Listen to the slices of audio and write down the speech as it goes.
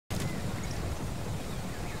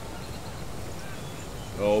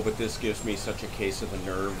Oh, but this gives me such a case of the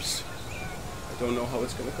nerves. I don't know how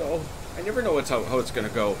it's going to go. I never know how it's going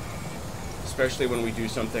to go. Especially when we do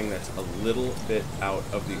something that's a little bit out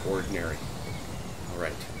of the ordinary. All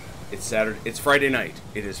right. It's Saturday. It's Friday night.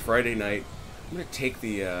 It is Friday night. I'm going to take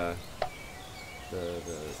the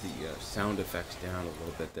sound effects down a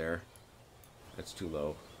little bit there. That's too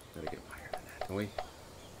low. Gotta get higher than that, don't we?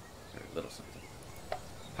 A little something.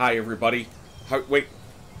 Hi, everybody. Wait.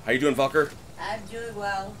 How you doing, Volker? I'm doing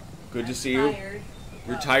well. Good to see tired. you.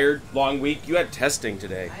 You're tired? Long week? You had testing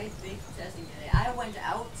today. I had big testing today. I went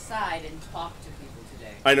outside and talked to people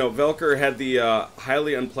today. I know. Velker had the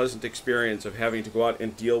highly unpleasant experience of having to go out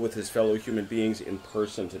and deal with his fellow human beings in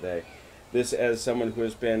person today. This as someone who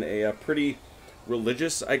has been a pretty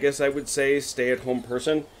religious, I guess I would say, stay-at-home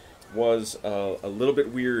person, was a little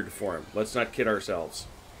bit weird for him. Let's not kid ourselves.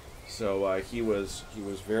 So he was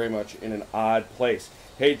very much in an odd place.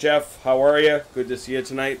 Hey Jeff, how are you? Good to see you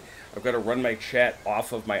tonight. I've got to run my chat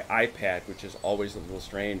off of my iPad, which is always a little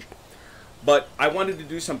strange. But I wanted to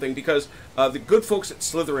do something because the good folks at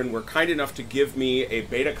Slytherin were kind enough to give me a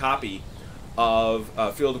beta copy of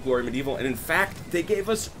Field of Glory Medieval, and in fact, they gave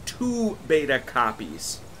us 2 beta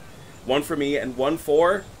copies. One for me and one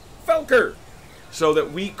for Velker, so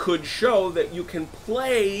that we could show that you can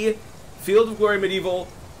play Field of Glory Medieval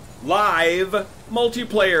live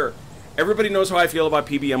multiplayer. Everybody knows how I feel about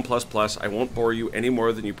PBM++. I won't bore you any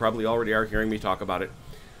more than you probably already are hearing me talk about it.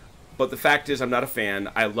 But the fact is, I'm not a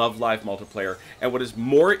fan. I love live multiplayer. And what is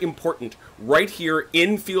more important, right here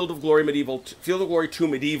in Field of Glory Medieval, Field of Glory 2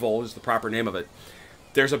 Medieval is the proper name of it,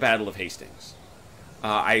 there's a Battle of Hastings.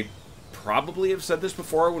 I probably have said this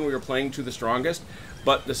before when we were playing To the Strongest,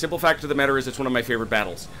 but the simple fact of the matter is it's one of my favorite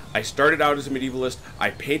battles. I started out as a medievalist. I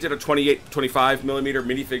painted a 25 millimeter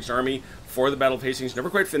minifigs army for the Battle of Hastings. Never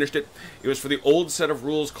quite finished it. It was for the old set of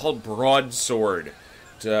rules called Broadsword,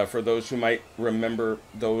 for those who might remember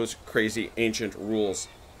those crazy ancient rules.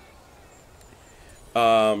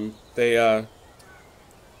 Who's a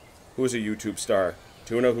YouTube star?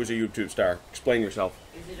 Tuna, who's a YouTube star? Explain yourself.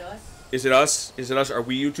 Is it us? Is it us? Is it us? Are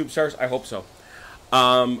we YouTube stars? I hope so.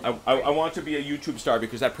 I want to be a YouTube star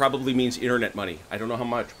because that probably means internet money. I don't know how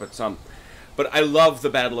much, but some. But I love the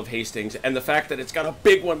Battle of Hastings, and the fact that it's got a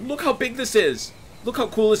big one. Look how big this is. Look how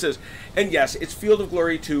cool this is. And yes, it's Field of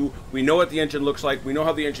Glory 2. We know what the engine looks like. We know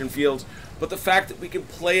how the engine feels. But the fact that we can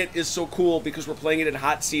play it is so cool because we're playing it in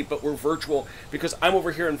hot seat, but we're virtual because I'm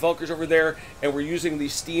over here and Velker's over there, and we're using the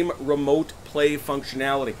Steam remote play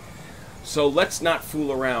functionality. So let's not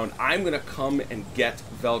fool around. I'm going to come and get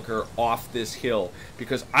Velker off this hill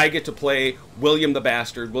because I get to play William the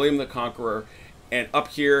Bastard, William the Conqueror, and up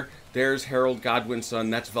here, there's Harold Godwin's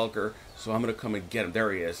son. That's Velker. So I'm going to come and get him.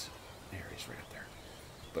 There he is. There he's right up there.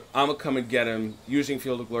 But I'm going to come and get him using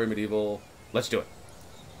Field of Glory Medieval. Let's do it.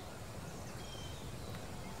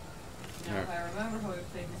 Now, if I remember how we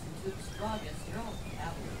played this in To the Strongest, you're all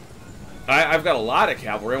cavalry. I've got a lot of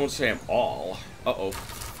cavalry. I won't say I'm all. Uh-oh.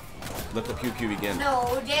 Let the pew-pew begin.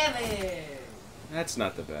 No damage! That's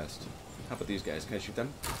not the best. How about these guys? Can I shoot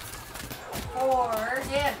them? 4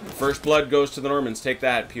 damage. First blood goes to the Normans. Take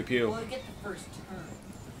that, pew-pew. We'll get the first turn.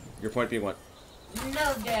 Your point being what?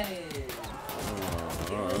 No damage. It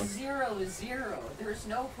was 0-0. There's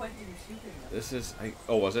no point in shooting them. This is...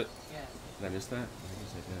 oh, was it? Yeah. Did I miss that? I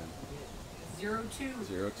guess I did.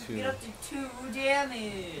 0-2. 0-2. Get up to 2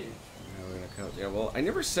 damage. Now we're gonna count. Yeah, well, I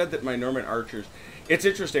never said that my Norman archers... It's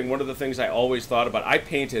interesting, one of the things I always thought about, I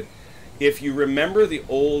painted, if you remember the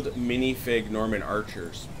old minifig Norman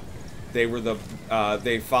archers, they were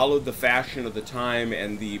they followed the fashion of the time,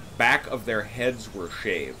 and the back of their heads were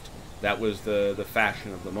shaved. That was the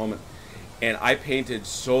fashion of the moment. And I painted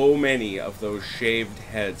so many of those shaved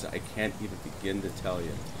heads, I can't even begin to tell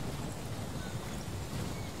you.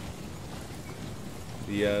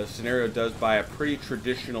 The scenario does by a pretty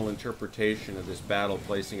traditional interpretation of this battle,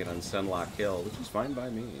 placing it on Senlock Hill, which is fine by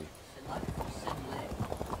me.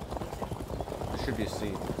 There should be a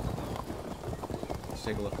scene. Let's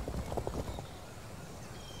take a look.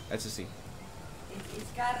 That's a scene.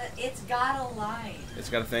 It's got a line. It's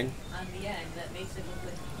got a thing? On the end that makes it look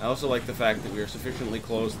like... I also like the fact that we are sufficiently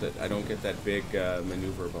close that I don't get that big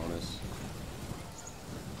maneuver bonus.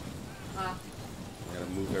 Huh? I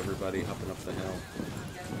gotta move everybody up and up the hill.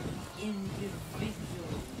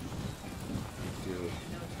 Individual. Do.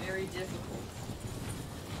 No, it's very difficult.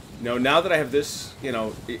 No, now that I have this, you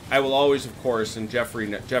know, I will always, of course, and Jeff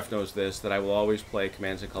knows this, that I will always play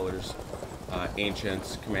Commands and Colors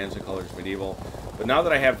Ancients, Commands and Colors Medieval. But now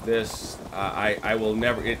that I have this, I will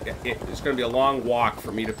never, it's going to be a long walk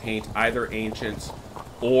for me to paint either Ancients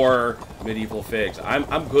or medieval figs.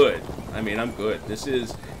 I'm good. I mean, I'm good.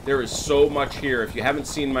 There is so much here. If you haven't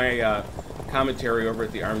seen my commentary over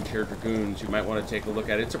at the Armchair Dragoons, you might want to take a look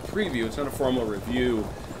at it. It's a preview. It's not a formal review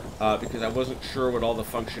because I wasn't sure what all the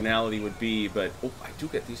functionality would be. But oh, I do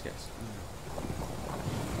get these guys.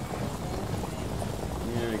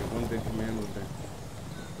 Yeah, I got one big command over there.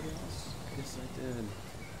 Yes, yes, I did.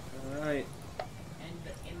 All right. And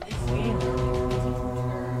in this game,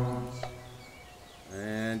 turns.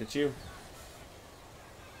 And it's you. No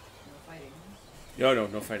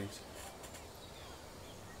fighting. No fightings.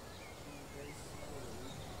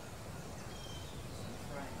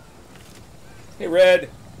 Hey, Red.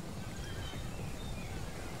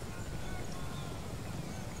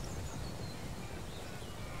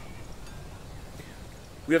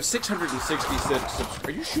 We have 666 subscribers.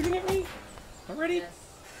 Are you shooting at me already? Yes,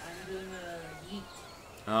 I'm doing a yeet.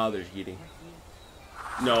 Oh, there's yeeting.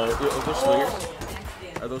 No, are those slingers?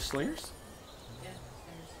 Accident. Are those slingers? Yeah,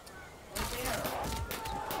 there's.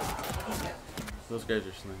 Oh, they are. Those guys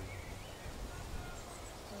are slingers.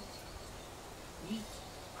 Yeet.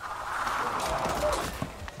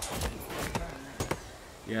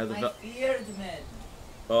 Yeah, My feared men.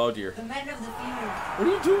 Oh dear. The men of the field. What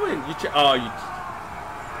are you doing? You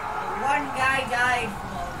One guy died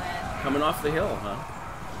from all that. coming off the hill, huh?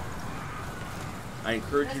 I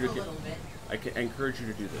encourage Just you a to get. little bit. I encourage you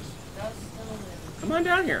to do this. Just a little bit. Come on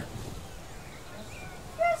down here.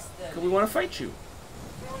 Just a We want to fight you.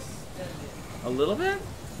 Just a A little bit?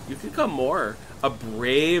 You can come more. A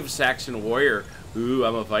brave Saxon warrior, ooh,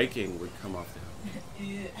 I'm a Viking, would come off the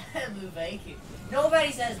hill. I'm a Viking.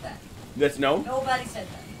 Nobody says that. That's no? Nobody said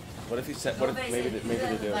that. What if he said, what if Nobody maybe said they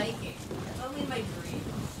I'm a do? Viking. That's only in my dreams.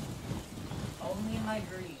 Only in my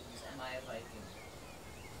dreams am I a Viking.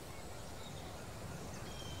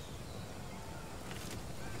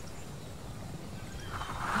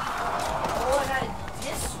 Oh, I got a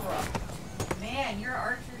disrupt. Man, your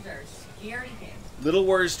archers are scaredy pants. Little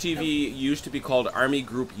Wars TV used to be called Army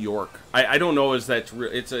Group York. I don't know is that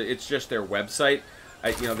it's just their website.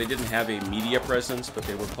 They didn't have a media presence, but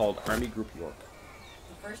they were called Army Group York.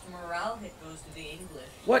 The first morale hit goes to the English.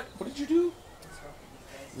 What? What did you do? Disrupted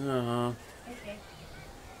these guys.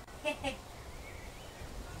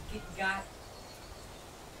 Get got.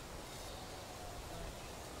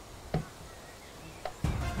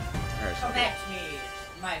 Alright, so Come at me,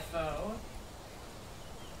 my foe.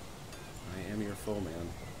 I am your foe, man.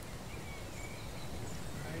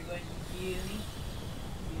 Are you going to kill me?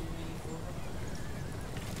 Kill me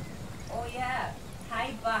for? Oh yeah,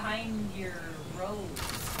 hide behind your rows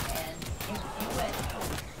and if you went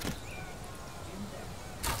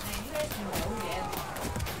man, you guys can no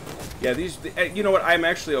damage. Yeah, you know what? I'm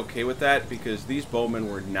actually okay with that because these bowmen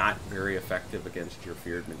were not very effective against your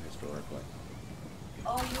fearedmen historically.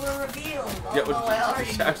 Oh, you were revealed. Yeah, Although I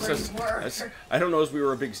already knew where you were. I don't know if we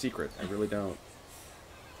were a big secret. I really don't.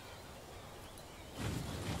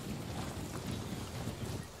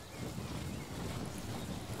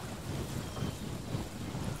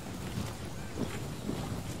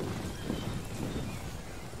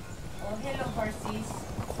 Oh, hello, Parsis.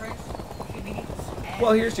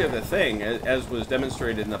 Well, here's the other thing. As was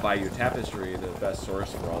demonstrated in the Bayou Tapestry, the best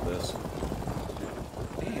source for all this.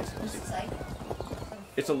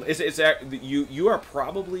 You are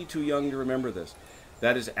probably too young to remember this.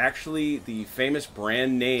 That is actually the famous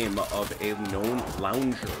brand name of a known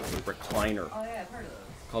lounger, a recliner. Oh yeah, I've heard of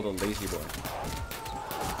those. Called a lazy boy.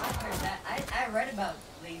 I've heard that. I read about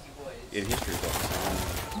lazy boys. In history books.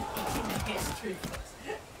 In the history books.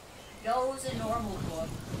 No, it was a normal book,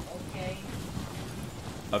 okay?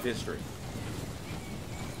 Of history.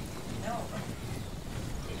 No.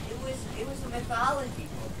 It was a mythology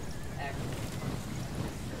book, actually.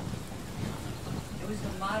 It was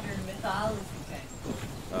a modern mythology kind of book.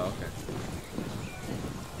 Oh, okay.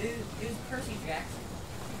 It was Percy Jackson.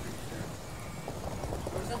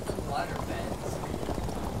 Or something waterbeds.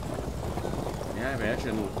 Yeah, I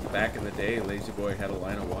imagine back in the day, Lazy Boy had a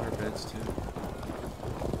line of waterbeds too.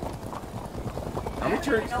 How many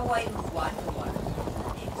turns? I don't know why you would want the water.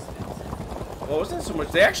 Well, it wasn't so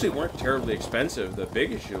much. They actually weren't terribly expensive. The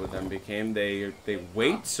big issue with them became they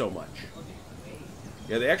weighed so much.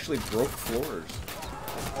 Yeah, they actually broke floors.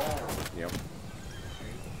 Yep.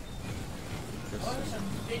 What are some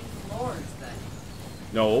big floors then?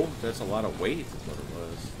 No, that's a lot of weight. Is what it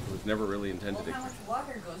was. It was never really intended Well, how to. much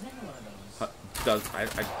water goes into one of those?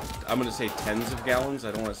 I'm going to say tens of gallons.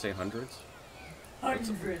 I don't want to say hundreds.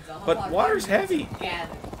 Hundreds. But water's heavy.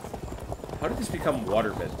 Gallons. How did this become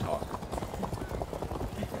waterbed talk?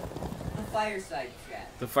 The fireside chat.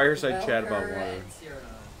 The fireside chat about Belker water. and Cyrano.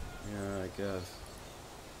 Yeah, I guess.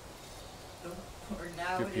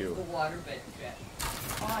 Now Pew it pew. is the water bit jet.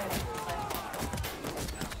 Oh, I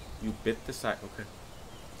like You bit the side. Okay,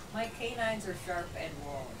 my canines are sharp and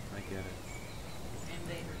long, I get it. and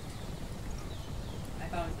they hurt. I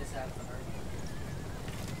found this out the hard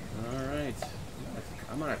way. All right.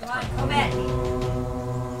 I'm on a Come on, time. come at me. You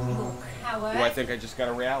coward. Oh, I think I just got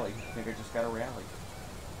a rally.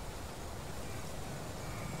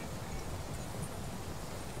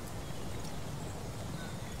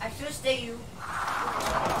 I should stay you.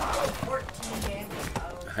 14 damage.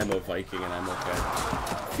 Oh. I'm a Viking and I'm okay.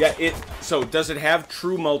 Yeah, so does it have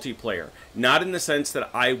true multiplayer? Not in the sense that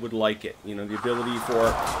I would like it. You know, the ability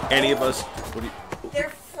for any of us. They're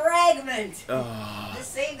fragment. The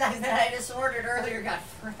same guys that I just ordered earlier got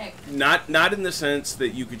fragment. Not in the sense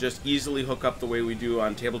that you could just easily hook up the way we do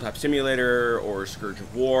on Tabletop Simulator or Scourge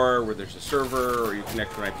of War, where there's a server or you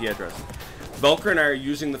connect to an IP address. Velker and I are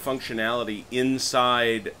using the functionality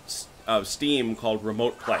inside of Steam called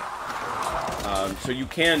Remote Play. So you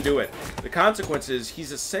can do it. The consequence is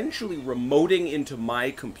he's essentially remoting into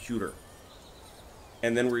my computer.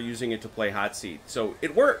 And then we're using it to play Hot Seat. So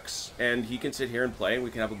it works, and he can sit here and play, and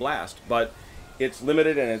we can have a blast. But it's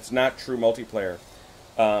limited, and it's not true multiplayer.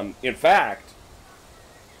 In fact,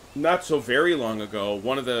 not so very long ago,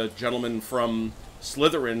 one of the gentlemen from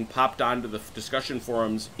Slytherin popped onto the discussion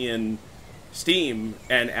forums in Steam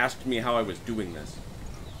and asked me how I was doing this.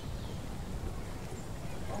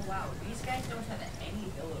 Oh wow, these guys don't have any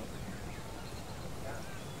hill over here. Yeah.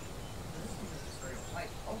 This one is just sort of white.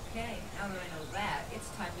 Okay, now that I know that, it's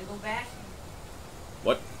time to go back.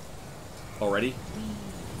 What? Already?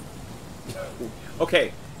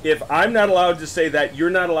 Okay, if I'm not allowed to say that, you're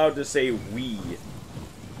not allowed to say we.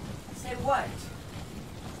 Say what?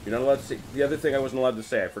 You're not allowed to say... The other thing I wasn't allowed to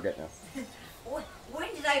say, I forget now. When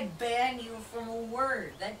did I ban you from a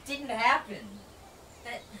word? That didn't happen.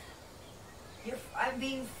 I'm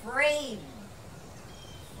being framed.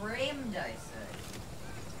 Framed, I say.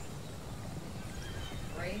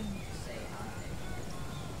 Framed to say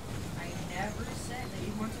hi. I never said that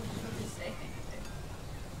you weren't supposed to say anything.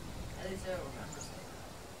 At least I don't remember saying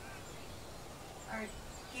that. Alright,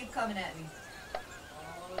 keep coming at me.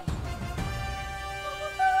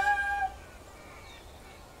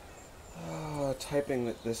 Typing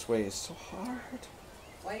it this way is so hard.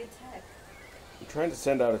 Why attack? I'm trying to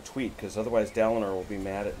send out a tweet, because otherwise Dalinar will be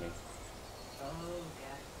mad at me. Oh,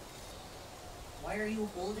 yeah. Why are you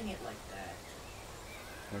holding it like that?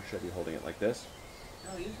 Or should I be holding it like this?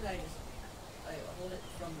 No, usually I hold it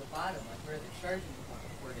from the bottom, like where the charging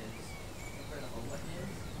port is, like where the whole button is.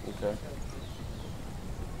 Okay. So,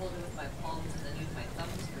 hold it with my palms and then use my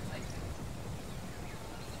thumbs for typing.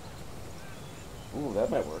 Ooh, that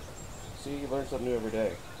might work. See, you learn something new every day.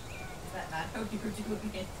 Is that not how you were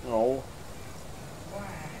doing it? No.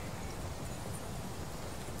 Why?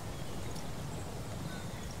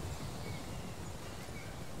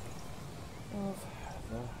 Of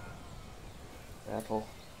the Battle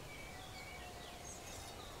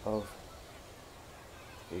of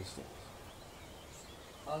Hastings.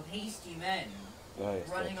 Of hasty men Oh, yes,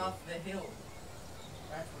 running that's off the hill.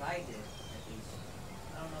 That's what I did, at least.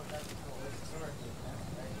 I don't know if that's what it was historically, but that's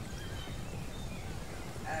what I did.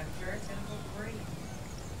 I'm sure it's gonna go great.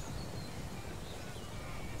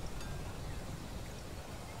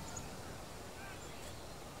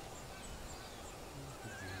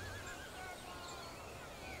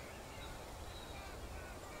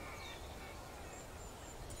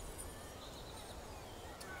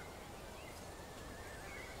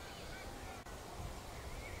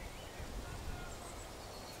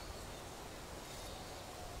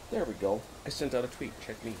 There we go. I sent out a tweet.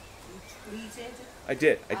 Check me. You tweeted? I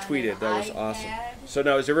did. I On tweeted. an That was iPad? awesome. So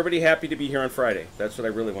now, is everybody happy to be here on Friday? That's what I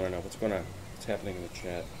really want to know. What's going on? What's happening in the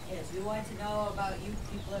chat? Yes, we want to know about you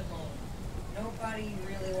people at home. Nobody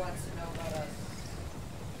really wants to know about us.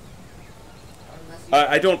 Unless you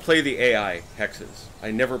I don't play the AI hexes.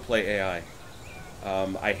 I never play AI.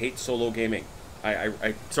 I hate solo gaming.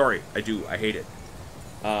 Sorry, I do. I hate it.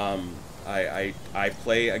 I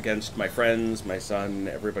play against my friends, my son,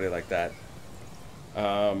 everybody like that.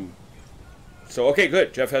 So, okay,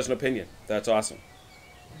 good. Jeff has an opinion. That's awesome.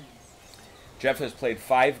 Jeff has played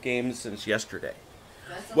 5 games since yesterday.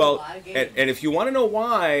 That's a Well, lot of games. and if you want to know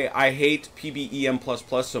why I hate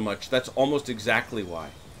PBEM++ so much, that's almost exactly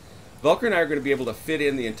why. Velker and I are going to be able to fit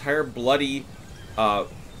in the entire bloody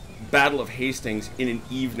Battle of Hastings in an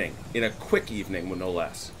evening, in a quick evening, no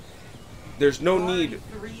less. There's no need...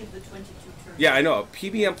 3 of the 22 turns. Yeah, I know.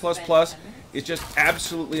 PBM++ is just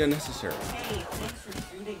absolutely unnecessary. Hey, thanks for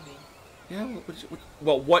shooting me. Yeah,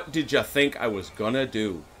 well, what did you think I was gonna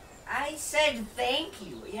do? I said thank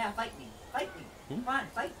you. Yeah, fight me. Fight me. Hmm? Come on,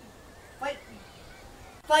 fight me. Fight me.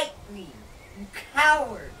 Fight me. You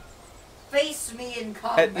coward. Face me in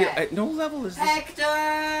combat. At no level is this. Hector!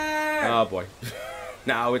 Oh boy.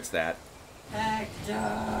 Now it's that.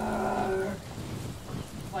 Hector!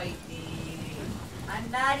 Fight me. I'm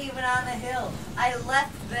not even on the hill. I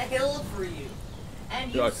left the hill for you.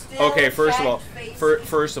 And you still Okay, first of all, face me.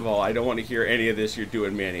 first of all, I don't want to hear any of this. You're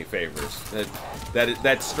doing me any favors.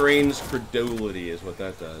 That strains credulity, is what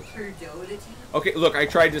that does. Credulity? Okay, look, I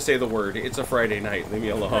tried to say the word. It's a Friday night. Leave me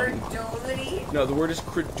alone. Credulity? No, the word is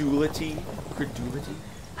credulity. Credulity.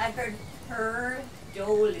 I heard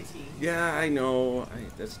credulity. Yeah, I know.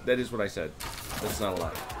 That is what I said. That's not a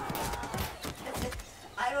lie.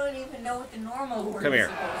 I don't even know what the normal word Come is here.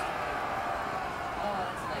 supposed to be. Oh,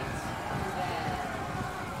 that's late. Too bad.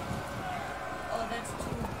 Oh, that's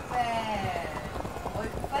too bad. Oh, you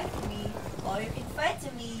can fight me. Oh, you can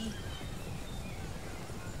fight me.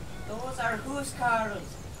 Those are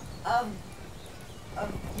Huskarls of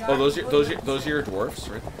Oh, those are your dwarfs,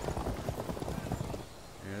 right?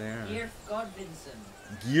 There they are. Geirth Godvinson.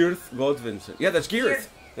 Geirth Godvinson. Yeah, that's Geirth.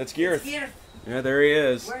 That's Geirth. Geirth. Yeah, there he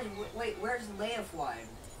is. Where's Leofwine?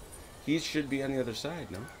 He should be on the other side,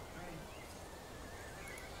 no?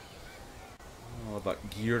 All about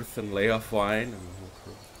Geirth and Leofwine and the whole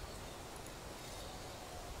crew.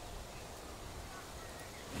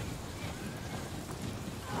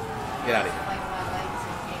 Get out of here. Like my lights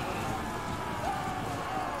and game.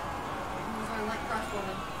 Who's our light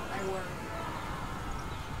crossbowman? I were.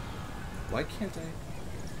 Why can't I?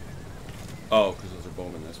 Oh, because those are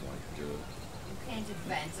bowmen, that's why. Dude. You can't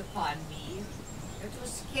advance upon me. You're too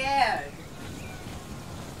scared.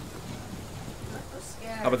 You're too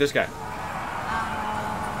scared. How about this guy?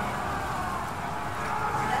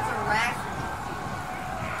 That's a rational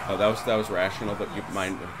Oh, that was rational, but you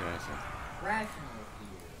mind? Okay, I see. fear. Rational fear.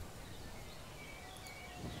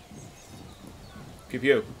 Pew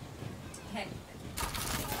pew. Heck.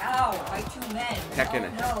 Ow, by two men.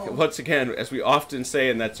 Heckin'. Oh, no. Once again, as we often say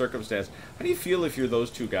in that circumstance, how do you feel if you're those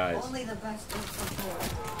two guys? Only the best of support.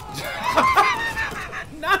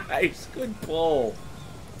 Nice, good pull.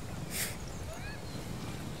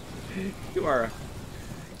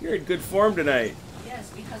 You're in good form tonight. Yes,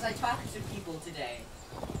 because I talked to people today.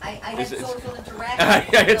 I had Is it- social interaction. I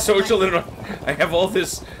had social. I have all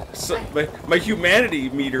this. My humanity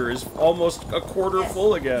meter is almost a quarter Yes.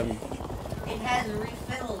 full again. It has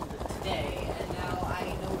refilled today, and now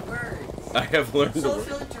I know words. I have learned.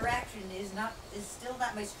 Social interaction is still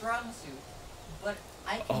not my strong suit, but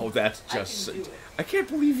I can. Oh, that's I just. can do it. I can't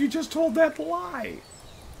believe you just told that lie.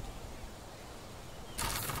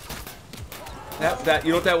 That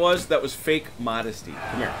you know what that was? That was fake modesty.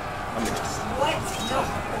 Come here. I'm gonna. What? No.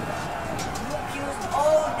 You accused.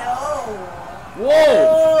 Oh Whoa!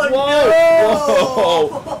 Oh, whoa!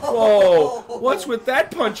 Whoa! Whoa! What's with that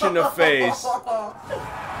punch in the face? no! Oh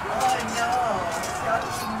no!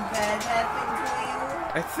 Something bad happened to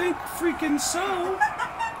you? I think freaking so.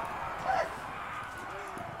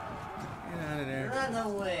 Get out of there. Run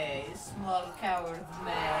away, small coward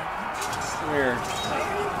man. Come here. Why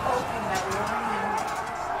are you poking that warning?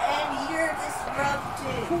 And you're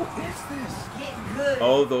disrupted. Who is this? Get good.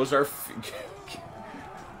 Oh, those are.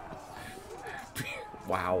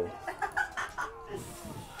 Wow.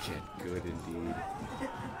 Get good indeed.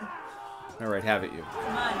 All right, have it you.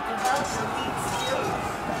 Come on, develop your lead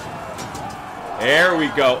skills. There we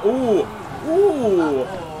go. Ooh, ooh.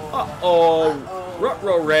 Uh-oh.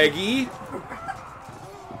 Ruh-roh, Raggy.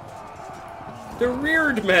 The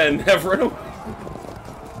reared men have run away.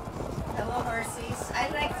 Hello, horsies. I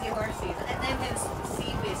like the horsies. I name him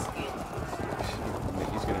Seabiscuit.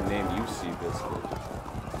 He's gonna name you Seabiscuit.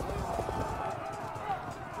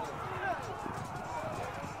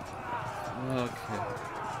 Okay.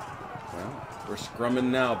 Well, we're scrumming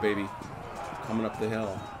now, baby. Coming up the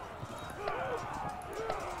hill.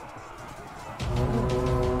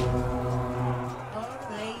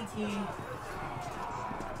 Alrighty.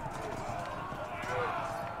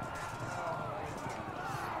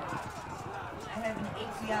 I have an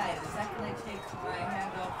API. The second I take my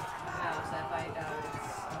hand off the mouse, I find out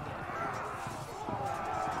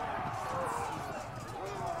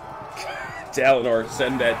it's. Eleanor,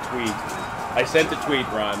 send that tweet. I sent the tweet,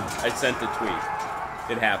 Ron. I sent the tweet.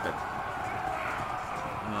 It happened.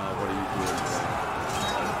 What are you doing?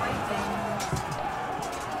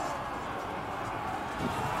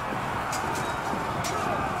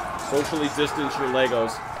 Socially distance your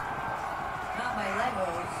Legos. Not my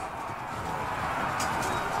Legos.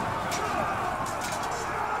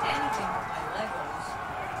 Anything but my Legos.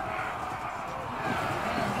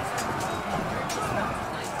 Man, these are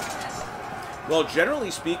Well,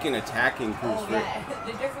 generally speaking, attacking proves Oh, yeah.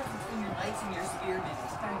 The difference between your knights and your spearmen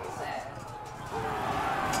is kind of sad.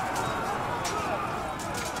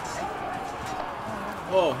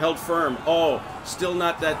 Oh, held firm. Oh, still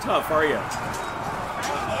not that tough, are you? I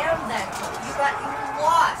am that tough. You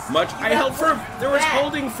lost. Much. I held firm. There was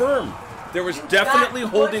holding firm. There was definitely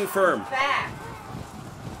holding firm. Back.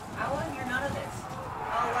 I want to hear none of this.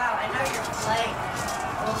 Oh, wow. I know you're flanked.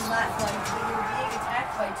 Well, not flanked, but you're being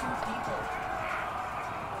attacked by 2 people.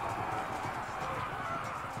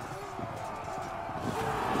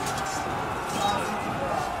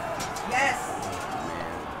 Yes.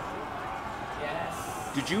 Yes.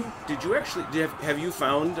 Did you actually have you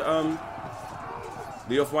found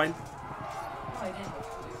Leofwine? No, I didn't.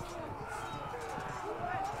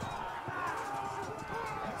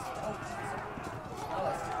 Oh,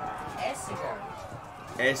 it's Essigar.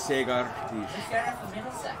 Essigar. He's got it from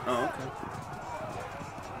Middlesex. Oh, okay.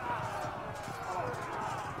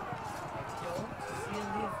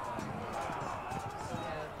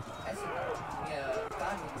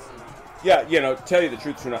 Yeah, you know, tell you the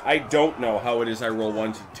truth, Trina, I don't know how it is I roll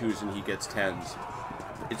 1s and 2s and he gets 10s.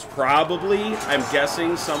 It's probably, I'm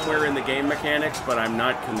guessing, somewhere in the game mechanics, but I'm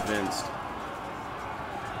not convinced.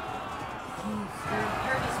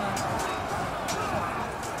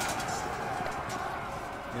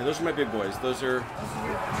 Yeah, those are my big boys. Those are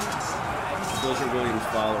William's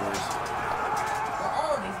followers. Well,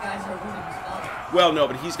 all of these guys are William's followers. Well, no,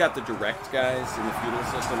 but he's got the direct guys in the feudal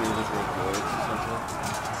system, and those are lords, essentially.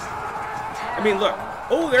 I mean, look.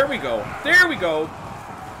 Oh, there we go. There we go.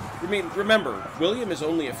 I mean, remember, William is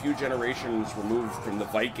only a few generations removed from the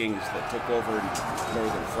Vikings that took over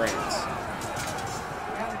northern France.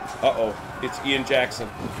 Uh-oh. It's Ian Jackson.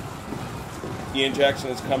 Ian Jackson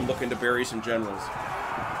has come looking to bury some generals.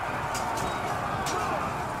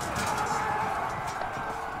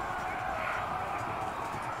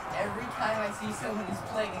 Every time I see someone who's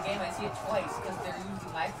playing a game, I see it twice, because they're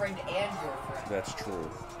using my friend and your friend. That's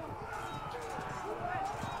true.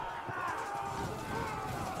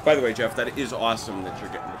 By the way, Jeff, that is awesome that you're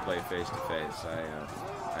getting to play face-to-face.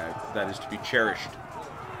 That is to be cherished.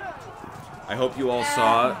 I hope you all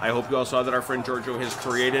saw that our friend Giorgio has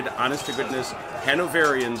created, honest to goodness,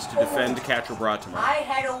 Hanoverians to defend Quatre Bras tomorrow. I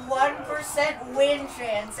had a 1% win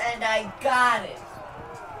chance, and I got it.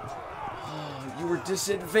 Oh, you were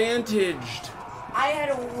disadvantaged. I had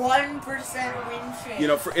a 1% win chance. You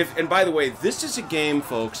know, and by the way, this is a game,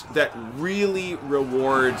 folks, that really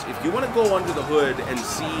rewards. If you want to go under the hood and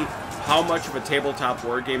see how much of a tabletop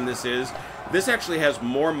war game this is, this actually has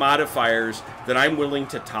more modifiers than I'm willing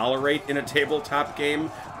to tolerate in a tabletop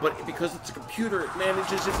game. But because it's a computer, it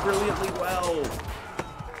manages it brilliantly well. Yeah,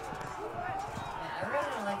 I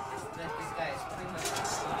really like this. That this guy is pretty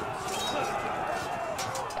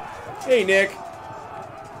much. Hey, Nick.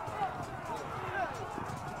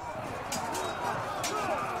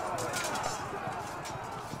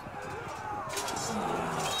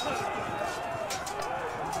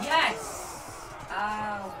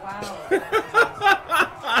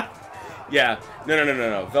 Yeah,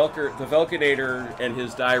 no. The Velkinator and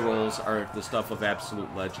his die rolls are the stuff of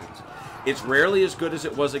absolute legends. It's rarely as good as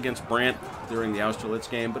it was against Brant during the Austerlitz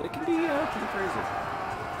game, but it can be pretty crazy.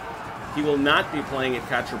 He will not be playing at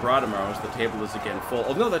Quatre Bras tomorrow as the table is again full.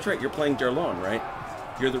 Oh, no, that's right. You're playing Derlone, right?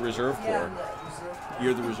 You're the reserve corps.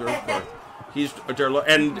 You're the reserve corps. He's Derlone,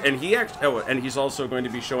 and he and he's also going to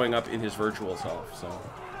be showing up in his virtual self. So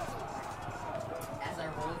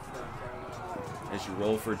as you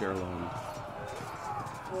roll for Derlone.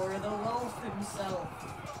 For the loaf himself.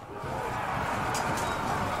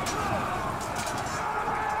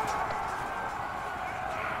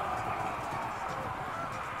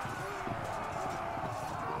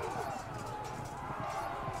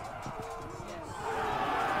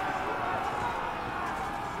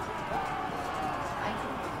 I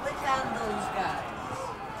can click on those guys.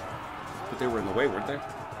 But they were in the way, weren't they? No,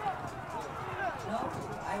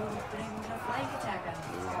 I would have been able to flank attack on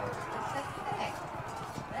these guys. What the heck?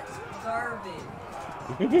 That's garbage.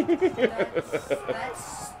 That's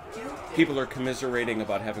stupid. People are commiserating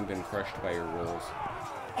about having been crushed by your rolls.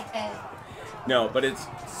 No, but it's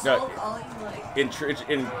no. In truth,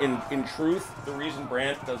 the reason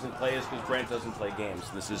Brant doesn't play is because Brant doesn't play games.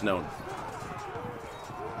 This is known.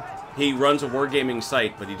 He runs a wargaming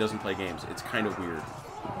site, but he doesn't play games. It's kind of weird.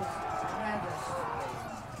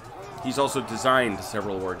 He's also designed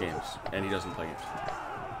several war games, and he doesn't play games.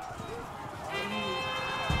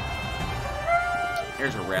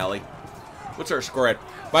 Here's a rally. What's our score at?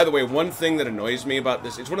 By the way, one thing that annoys me about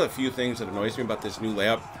this, it's one of the few things that annoys me about this new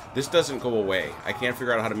layout. This doesn't go away. I can't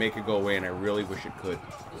figure out how to make it go away, and I really wish it could.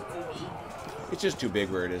 It's just too big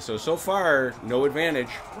where it is. So far, no advantage.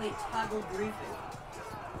 Wait, toggle briefing.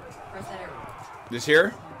 Press that arrow. This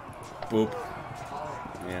here? Boop.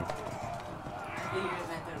 Yeah.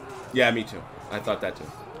 Yeah, me too. I thought that too.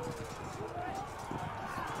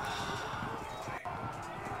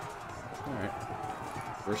 Alright.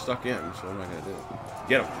 We're stuck in, so what am I going to do?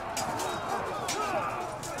 Get him.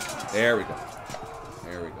 There we go.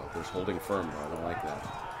 There we go. There's holding firm, though. I don't like that.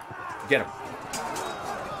 Get him.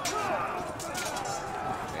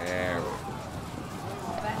 There we go.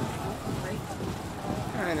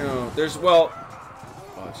 I know. There's, well...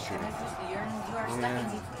 Oh, it's true. You are stuck in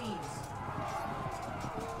between.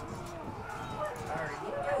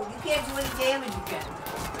 You can't do any damage again.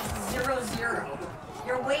 This is 0-0.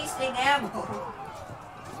 You're wasting ammo.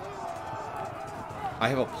 I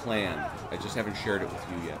have a plan. I just haven't shared it with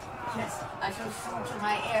you yet. Yes, I shall shoot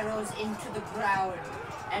my arrows into the ground,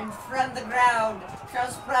 and from the ground shall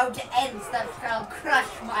sprout ends that shall crush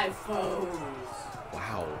my foes.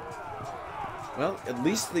 Wow. Well, at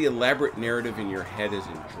least the elaborate narrative in your head is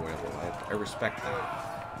enjoyable. I respect that.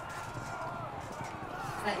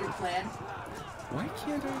 Is that your plan? Why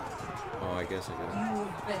can't I? Oh, I guess I got it.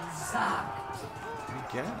 You've been zocked. I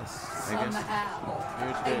guess. Somehow. I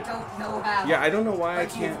don't know how. Yeah, I don't know why I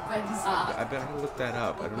but can't. You've been zocked. I bet I look that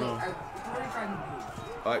up. I don't know. What are you trying to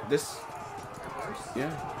do? This. Reverse?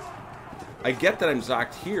 Yeah. I get that I'm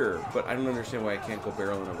zocked here, but I don't understand why I can't go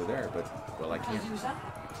barreling over there. But well, I can't. Because you're zocked.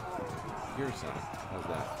 You're zocked. How's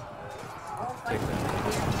that? Oh, Take that.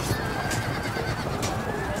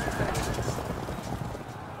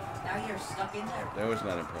 Now you're stuck in there. That was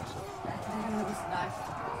not impressive. That was not.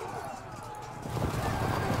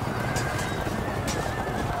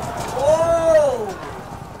 Oh!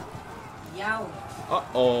 Yow.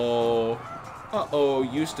 Uh-oh. Uh-oh.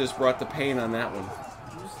 Eustace brought the pain on that one.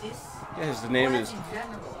 Eustace? Yeah, his name is... In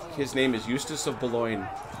general. Oh. His name is Eustace of Boulogne.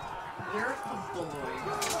 You're a Boulogne.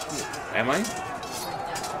 Am I?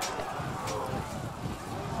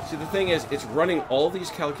 See, the thing is, it's running all these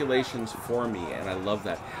calculations for me, and I love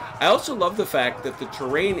that. I also love the fact that the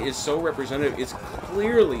terrain is so representative. It's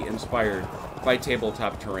clearly inspired by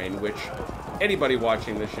tabletop terrain, which anybody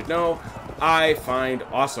watching this should know I find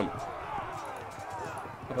awesome.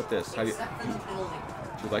 How about this? How do you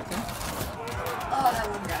like that? Oh, that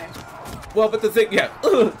one guy. Well, but the thing, yeah,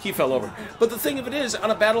 he fell over. But the thing of it is,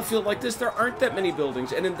 on a battlefield like this, there aren't that many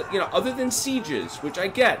buildings, and in the, other than sieges, which I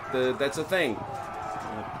get, that's a thing.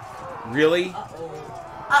 Really?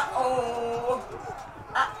 Uh-oh.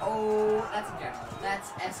 Uh-oh. That's a general.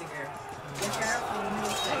 That's Essinger. Be careful when you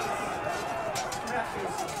say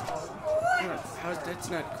crushes. What? How's that's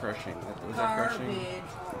not crushing? Was that Garbage. crushing?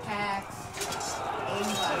 Hacks.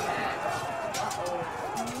 Aimbot hacks. Uh-oh.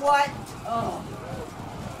 What? Oh.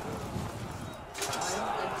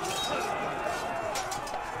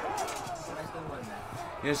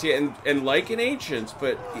 Yeah, see, and like in Ancients,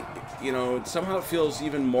 but, somehow it feels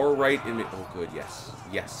even more right in it. Oh, good, yes.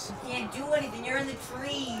 Yes. You can't do anything. You're in the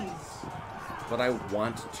trees. But I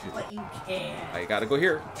want to. But you can't. I gotta go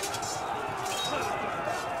here. Oh,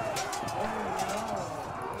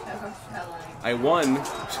 no. I won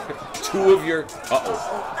 2 of your...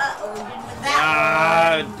 Uh-oh. Uh-oh. You didn't win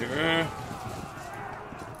that one. Duh.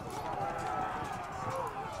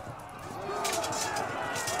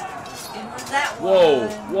 That whoa, one.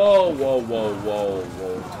 whoa, whoa, whoa, whoa,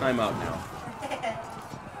 whoa. Time out now.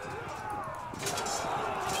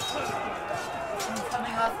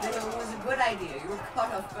 Coming off the hill was a good idea. You were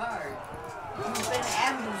caught off guard. You've been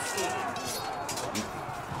ambushed.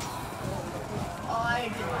 Oh,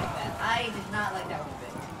 I didn't like that. I did not like that one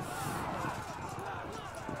bit.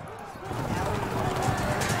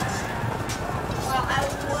 Well, I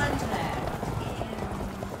won that.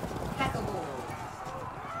 Impeccable.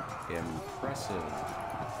 Impressive.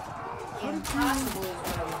 Impossible is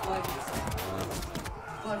what I was going to say.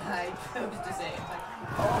 But I chose to say it.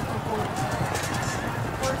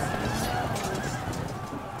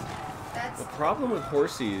 The problem with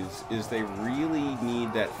horsies is they really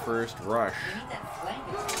need that first rush. You need that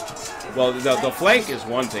flank. Well, the flank is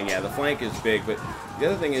one thing, yeah, the flank is big, but the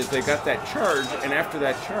other thing is they've got that charge, and after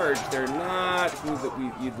that charge, they're not who that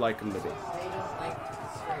you'd like them to be. They don't like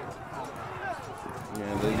straight.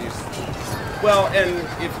 Yeah, they just... Well, and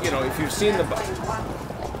if you've seen the...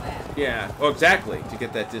 Yeah, oh, exactly, to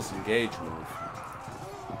get that disengage move.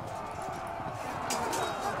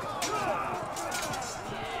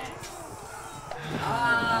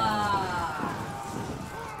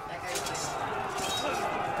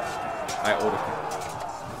 I owed it.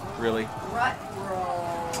 Really? Rut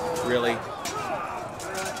roll. Really?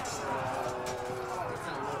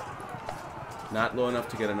 Not low enough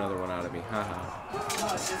to get another one out of me. Haha.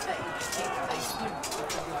 No, it's just that you just take the ice foot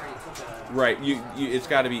because you already took a... Right. It's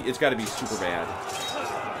got to be super bad.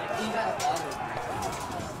 You got a bottle.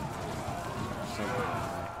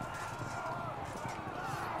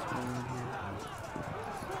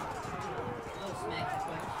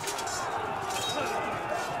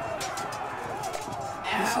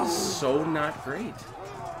 This is so not great.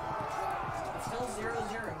 It's still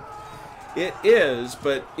 0-0. It is,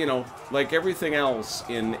 but, you know, like everything else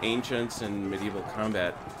in Ancients and medieval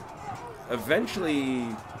combat,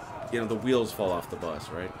 eventually, you know, the wheels fall off the bus,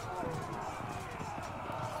 right?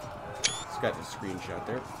 It's got the screenshot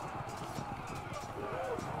there.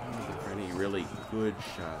 Looking for any really good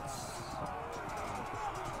shots.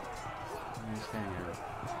 Nice hang out.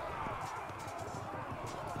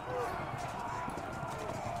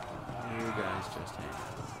 You guys just hang out.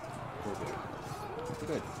 We're good. We're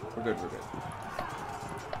good. We're good. We're good.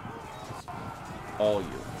 All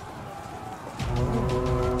you.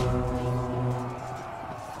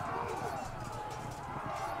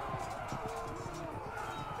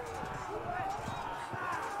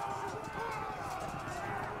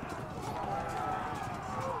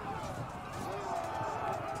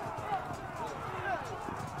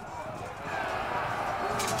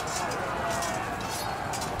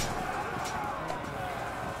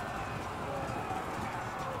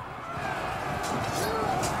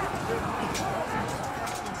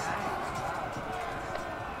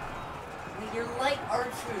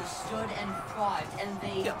 Stood and fought, and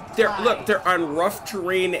they look, they're on rough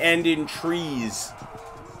terrain and in trees.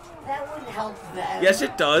 That wouldn't help them. Yes,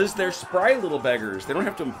 it does. They're spry little beggars. They don't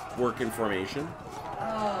have to work in formation.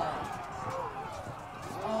 Oh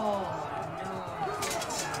no.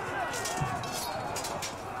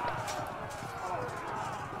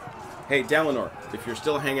 Hey, Dalinor, if you're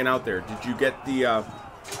still hanging out there, did you get the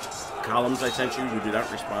columns I sent you? You did not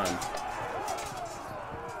respond.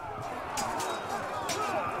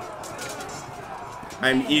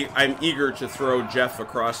 I'm eager to throw Jeff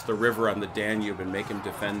across the river on the Danube and make him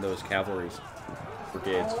defend those cavalry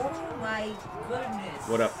brigades. Oh my goodness.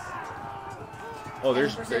 What up? Oh,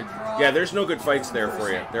 there's no good fights there for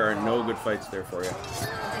you. There are no good fights there for you.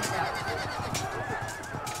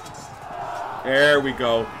 There we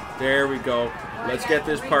go. There we go. Let's get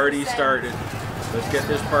this party started. Let's get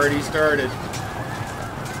this party started.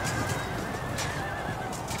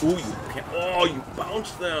 Ooh, you can't. Oh, you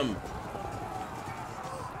bounced them.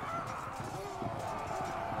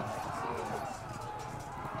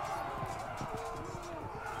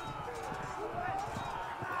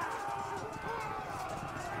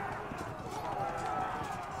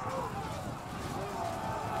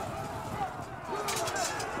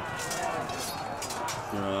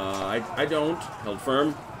 I don't. Held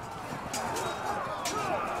firm.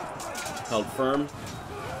 Held firm.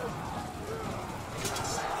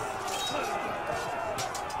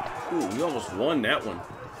 Ooh, you almost won that one.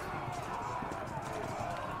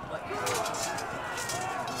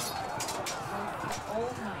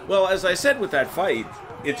 Well, as I said with that fight,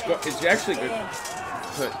 it's actually good.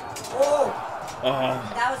 But,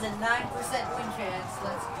 that was a 9% win chance.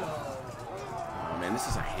 Let's go. Oh man, this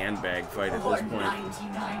is a handbag fight at this point.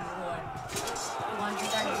 99-1.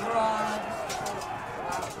 That broad.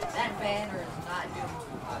 Wow, that banner is not doing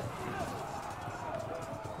too much.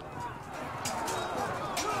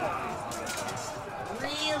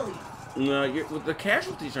 Really? No, the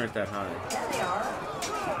casualties aren't that high. Yeah, they are.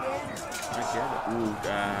 I get it. Ooh,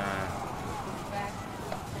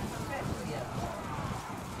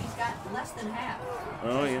 He's got less than half.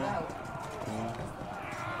 Oh, yeah.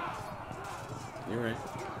 You're right.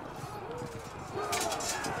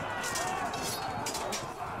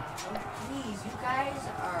 Please, you guys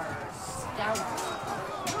are stout.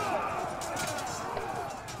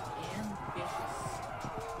 Ambitious.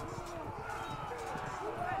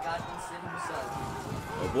 Godwinson himself.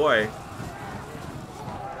 Oh boy.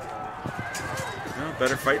 Well,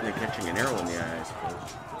 better fighting than catching an arrow in the eye, I suppose.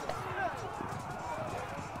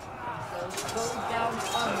 So go down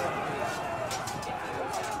honorably.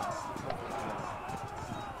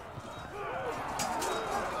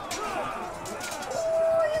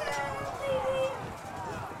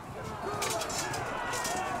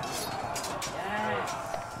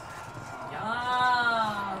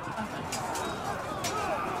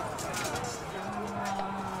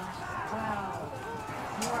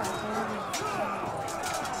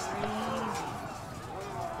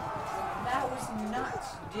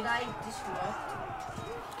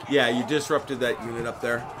 Yeah, you disrupted that unit up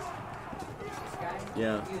there.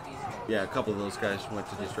 Yeah. A few of these guys. Yeah, a couple of those guys went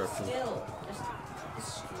to disruption. Still, just the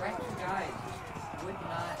stretcher guys would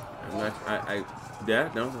not. I'm not. Yeah,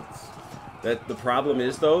 no. That the problem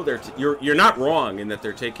is though. You're not wrong in that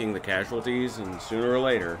they're taking the casualties, and sooner or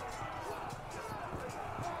later.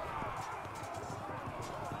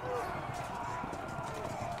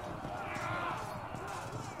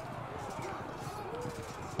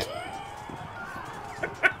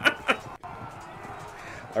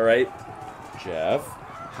 All right, Jeff.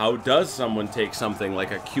 How does someone take something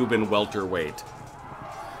like a Cuban welterweight?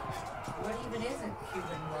 What even is a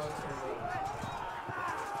Cuban welterweight?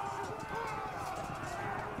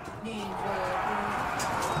 Ninja.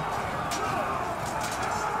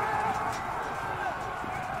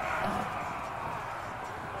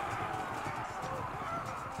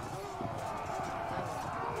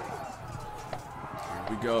 Here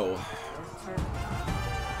we go.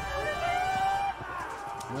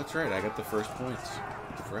 That's right, I got the first points.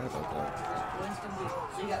 I forgot about that. First points can be.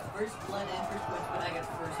 So you got first blood and first points, but I got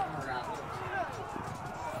first morale.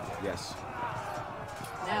 Yes.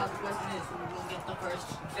 Now the question is, who will get the first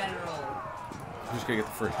general? Who's gonna get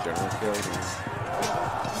the first general kill?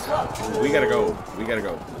 Whoa. We gotta go. We gotta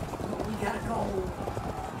go. We gotta go.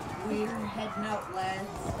 We're heading out, lads.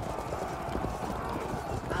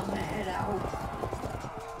 I'm gonna head out.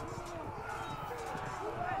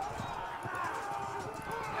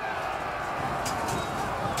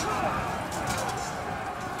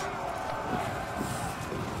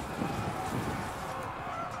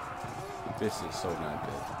 This is so not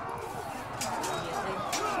good.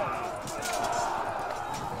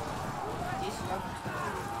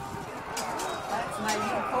 That's my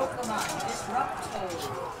new Pokemon, Disrupto.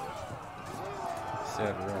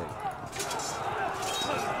 Said right.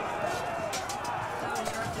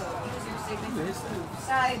 Disrupto, use your signature Who is that? move,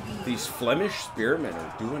 Side Beam. These Flemish spearmen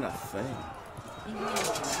are doing a thing.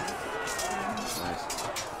 Nice.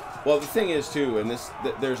 Well, the thing is too, and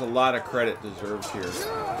there's a lot of credit deserved here.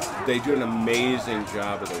 They do an amazing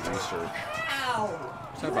job of the research. Ow!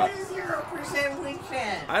 Talk What about- is 0% win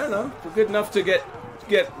chance? I don't know. We're good enough to get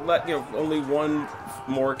only one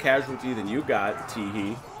more casualty than you got,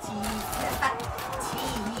 Teehee.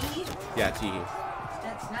 Teehee? Yeah, Teehee.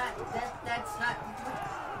 That's not. That's not. That's not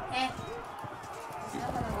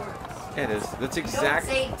how that works. Yeah, it is. That's Don't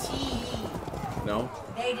exactly. say teehee. No.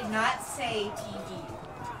 They did not say teehee.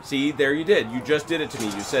 See, there you did. You just did it to me.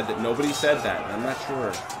 You said that nobody said that. I'm not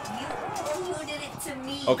sure. You did it to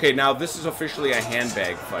me. Okay, now this is officially a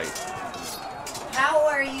handbag fight. How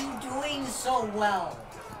are you doing so well?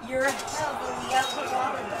 You're heavily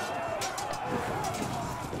outnumbered.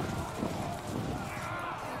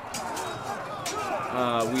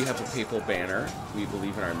 We have a papal banner. We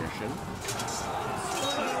believe in our mission.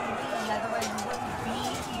 Otherwise you wouldn't be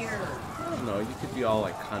here. I don't know. You could be all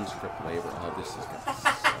like conscript labor. Oh, this is good.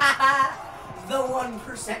 The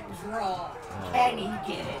 1% draw. Can he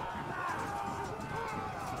get it?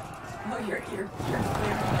 Oh, you're clear.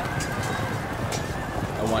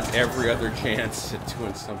 I want every other chance at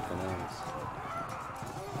doing something else.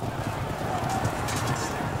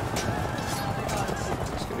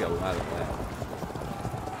 There's gonna be a lot of that.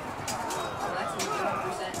 Oh, that's a 0%.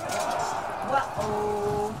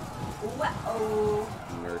 Whoa. Whoa.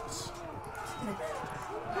 Nerds.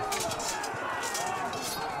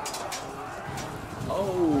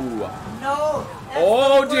 Oh. No.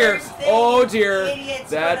 Oh dear. Oh dear. Idiots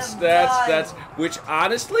That's would have done. which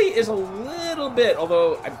honestly is a little bit,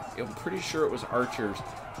 although I'm pretty sure it was archers,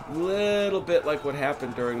 little bit like what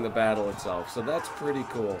happened during the battle itself. So that's pretty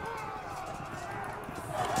cool.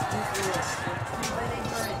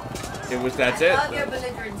 It was that's it.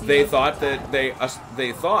 They thought that they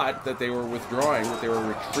thought that they were withdrawing, that they were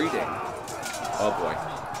retreating. Oh boy.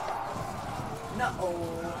 No.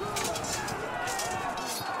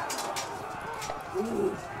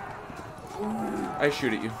 I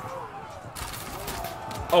shoot at you.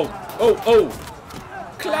 Oh, oh, oh!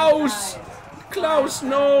 Klaus! Klaus,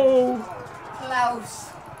 no! Klaus.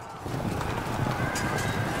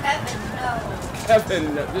 Kevin, no.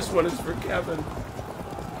 Kevin, this one is for Kevin.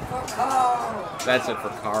 For Carl. That's it for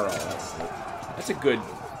Carl. That's a good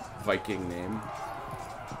Viking name.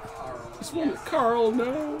 This one, Carl,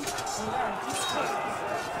 no.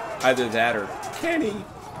 Either that or Kenny, you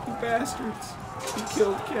bastards. You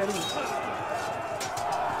killed Kenny.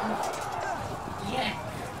 Yeah.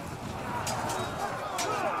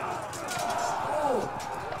 Oh,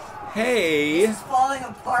 Hey. this is falling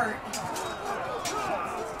apart.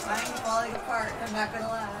 I'm falling apart, I'm not gonna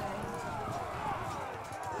lie.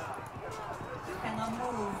 You cannot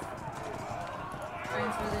move.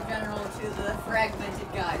 transfer the general to the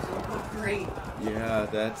fragmented guys. It'll look great. Yeah,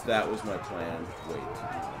 that was my plan. Wait.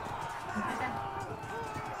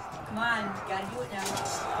 Come on, you gotta do it now.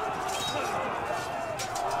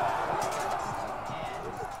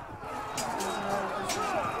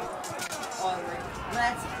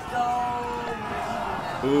 Let's go.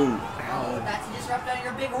 Ooh. Oh, that's a disrupt on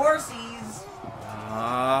your big horsies.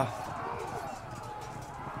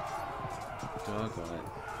 Doggone it.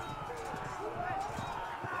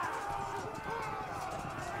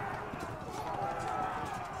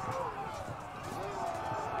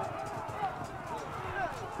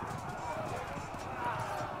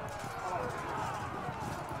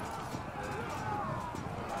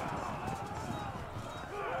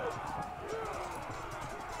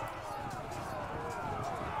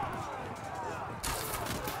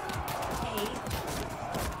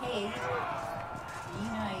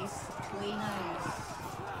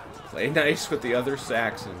 Play nice with the other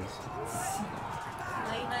Saxons.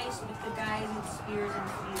 Play nice with the guys with spears and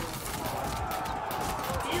shields.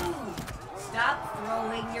 Dude, stop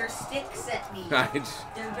throwing your sticks at me.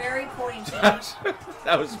 They're very pointed.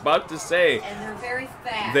 I was about to say. And they're very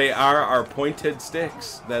fast. They are our pointed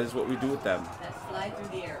sticks. That is what we do with them. That fly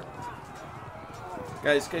through the air.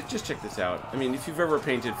 Guys, just check this out. I mean, if you've ever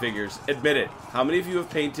painted figures, admit it. How many of you have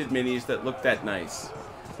painted minis that look that nice?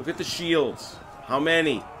 Look at the shields. How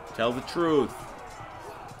many? Tell the truth.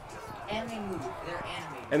 And they move. They're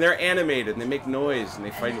animated. And they're animated, and they make noise, and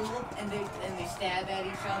they fight each other. And they stab at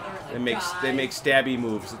each other. And they make stabby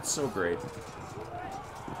moves. It's so great.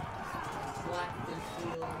 Block their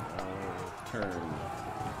shield. Turn.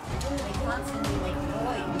 They constantly make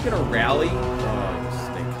noise. You gonna rally?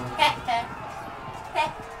 Oh, stink.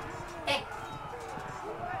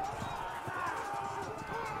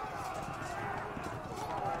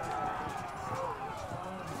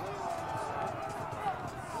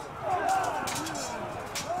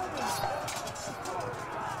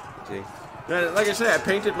 Like I said, I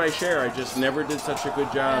painted my share. I just never did such a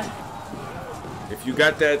good job. If you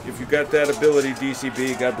got that ability,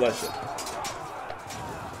 DCB, God bless you.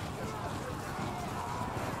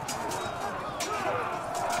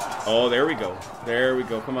 Oh, there we go. There we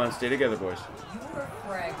go. Come on, stay together, boys. You were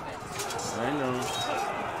fragmented. I know.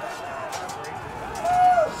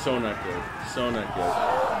 So not good. So not good.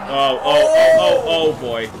 Oh,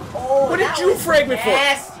 boy. Oh, what did you fragment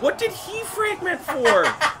nasty. for? What did he fragment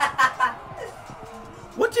for?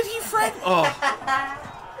 What did he fragment? Oh.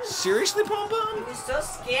 Seriously, Pom Pom? He was so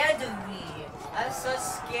scared of me. I was so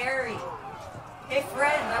scary. Hey,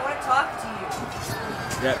 friend, I want to talk to you.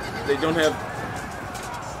 Yeah,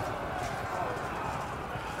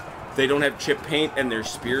 they don't have chip paint, and their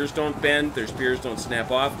spears don't bend. Their spears don't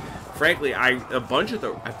snap off. Frankly, I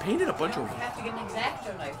painted a bunch of. You have to get an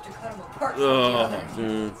X-Acto knife to cut them apart.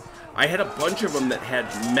 I had a bunch of them that had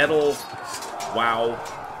metal. Wow,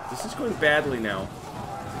 this is going badly now.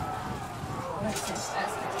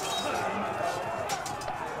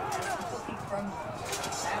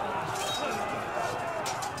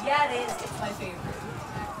 Yeah, it is. It's my favorite.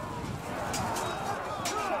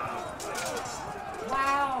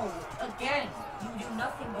 Wow! Again, you do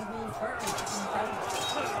nothing but hold firm. It's incredible.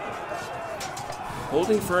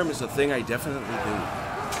 Holding firm is a thing I definitely do.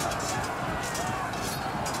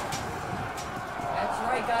 That's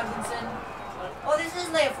right, Godwinson. Oh, this is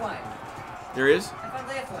Leofwine. There is? I found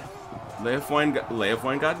Leofwine.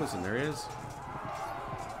 Leofwine Godwinson, there he is.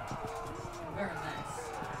 Very nice.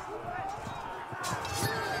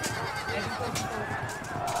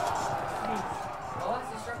 Oh,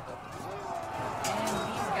 it's destructive. And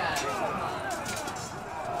these guys, come on.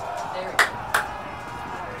 There we go.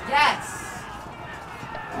 Yes!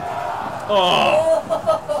 Oh!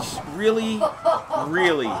 Really?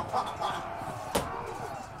 Really?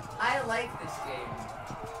 I like this game.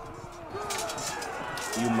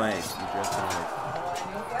 You might. You just might. Oh, and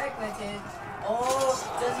you're fragmented. Oh,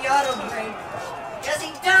 does he auto break? Yes,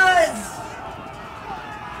 he does!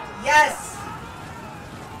 Yes!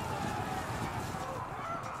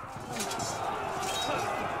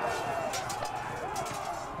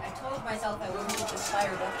 I told myself I wouldn't get this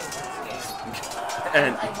fired up in this game.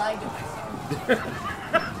 And I lied to myself.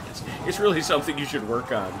 it's really something you should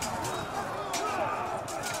work on.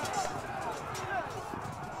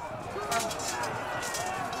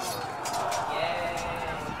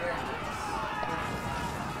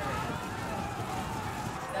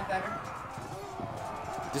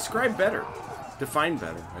 Describe better. Define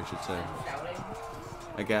better, I should say. Shouting?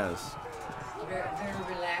 I guess. Very, very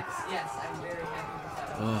relaxed. Yes, I'm very happy with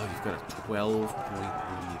that. Oh, you've got a 12-point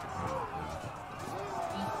lead. Oh,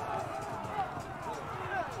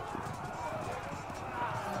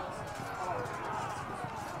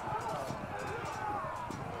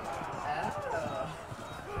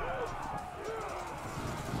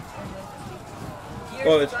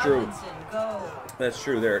 Oh, that's true. Robinson, go. That's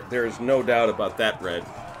true. There is no doubt about that, Red.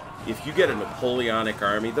 If you get a Napoleonic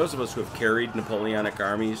army, those of us who have carried Napoleonic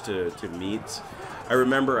armies to meets, I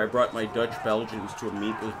remember I brought my Dutch Belgians to a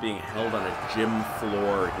meet that was being held on a gym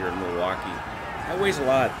floor here in Milwaukee. That weighs a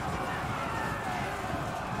lot.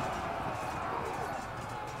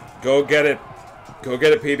 Go get it. Go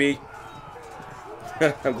get it, PB.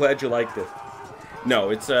 I'm glad you liked it. No,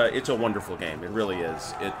 it's a wonderful game. It really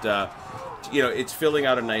is. It's filling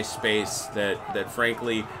out a nice space that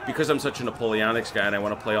frankly, because I'm such a Napoleonics guy and I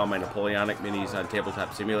want to play all my Napoleonic minis on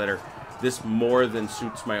Tabletop Simulator, this more than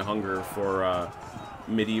suits my hunger for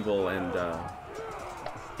medieval and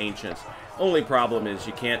ancients. Only problem is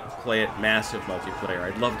you can't play it massive multiplayer.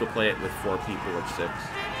 I'd love to play it with 4 people or 6.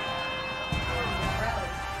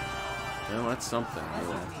 Well, that's something.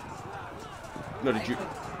 No, did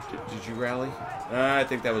you rally? I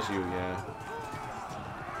think that was you, yeah.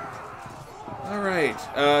 All right,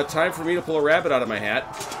 time for me to pull a rabbit out of my hat.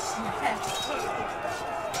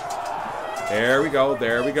 There we go,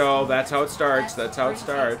 there we go. That's how it starts, that's how it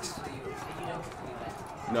starts.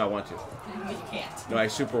 No, I want to. You can't. No, I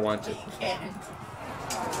super want to. You can't.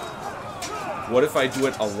 What if I do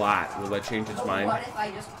it a lot? Will that change its mind? What if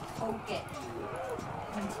I just poke at you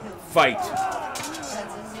until... Fight. That's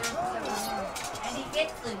a 0-7-0. And he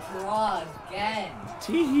gets the draw again.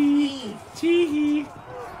 Tee-hee. Tee-hee.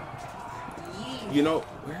 Yeet. You know,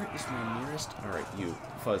 where is my nearest? All right, you,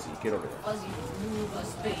 Fuzzy, get over there. Fuzzy, move a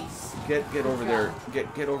space. Get over there.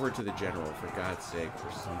 Get over to the general, for God's sake,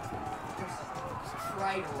 or something.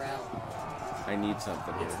 Right around. I need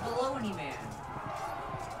something It's here. Baloney Man.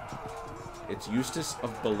 It's Eustace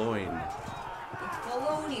of Boulogne. It's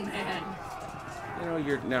Baloney Man. You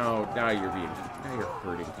know, now you're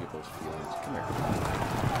hurting people's feelings. Come here.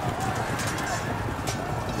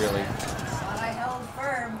 Really? But I held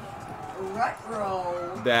firm.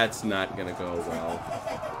 Rutro. That's not gonna go well.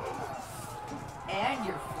 And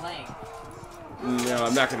you're flanked. No,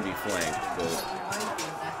 I'm not gonna be flanked, but...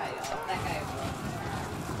 That guy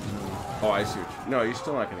Oh, I see what you... No, you're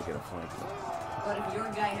still not gonna get a flank, though. But if your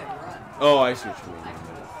guy had run... Oh, I see what you mean. I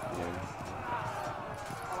could've. Yeah.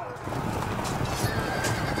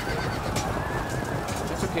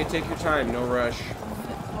 It's okay, take your time, no rush.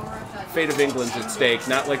 Fate of England's at stake,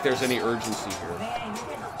 not like there's any urgency here. Man, you're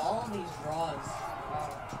getting all these draws.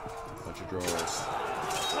 Bunch of draws.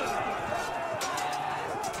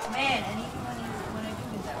 Man, and even when I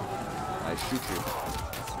do that, I shoot you.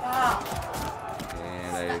 stop.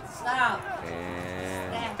 And Stop.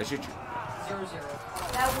 And I shoot you. 0-0.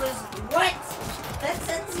 That was what? That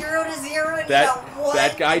said 0-0 and That you got what?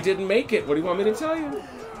 that guy didn't make it. What do you want me to tell you?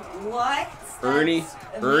 What? Ernie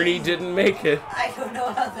Amazing. didn't make it. I don't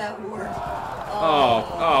know how that worked.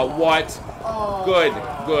 Oh, what? Oh.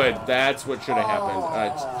 Good. That's what should have happened.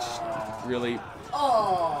 Really?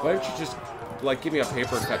 Oh. Why don't you just, like, give me a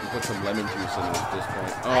paper cut and put some lemon juice in it at this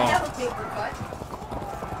point? I have Oh, a paper cut.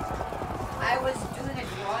 I was doing a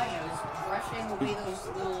drawing. I was brushing away those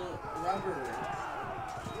little rubber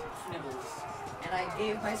snibbles, and I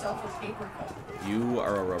gave myself a paper cut. you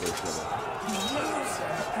are a rubber snibble.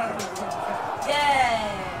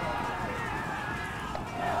 Yay!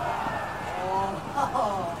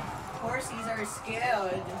 Oh, horsies are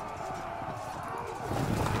scared.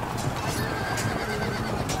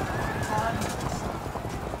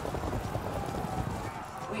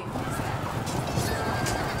 Wait, what is that?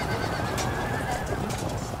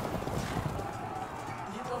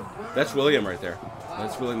 That's William right there.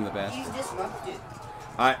 That's William the He's Bastard. disrupted.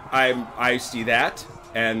 I see that,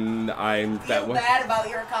 and I'm that Feel one. bad about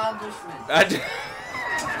your accomplishment.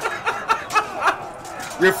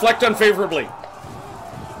 Reflect unfavorably.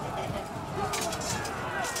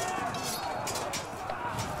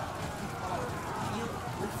 You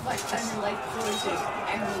reflect on your life choices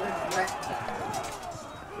and regret them.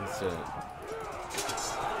 That's it.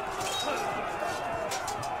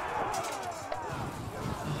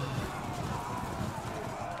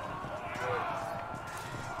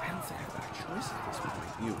 I don't think I've got a choice at this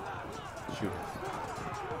point. You. Shoot her.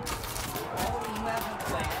 Oh, you have a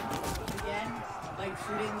plan again? Like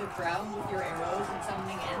shooting the ground with your arrows and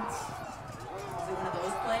summoning ents? Is it one of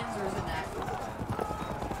those plans or is it not?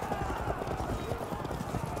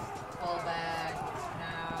 Fall back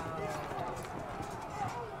now.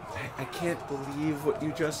 I can't believe what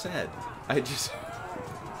you just said. I just...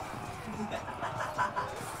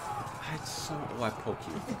 I poke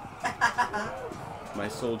you. My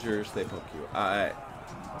soldiers, they poke you.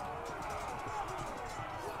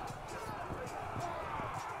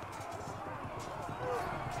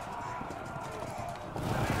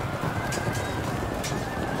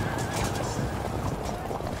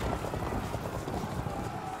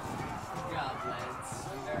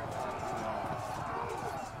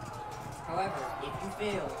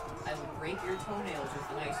 fail, I will break your toenails with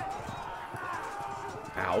an ice pick.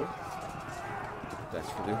 Ow. That's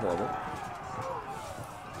really horrible.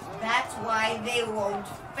 That's why they won't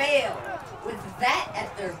fail. With that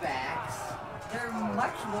at their backs, they're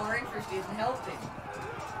much more interested in helping.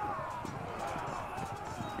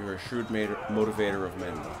 You're a shrewd motivator of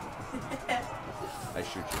men. I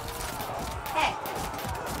shoot you. Heck.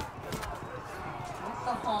 What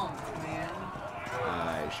the honk, man?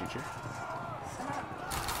 I shoot you. Stop.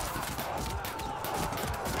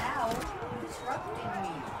 Ow. You disrupted me.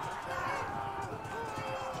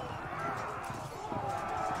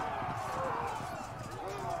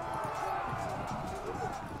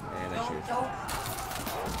 And I shoot. Don't.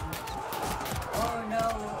 Oh no,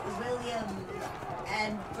 William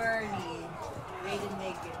and Bernie. They didn't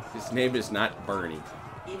make it. His name is not Bernie.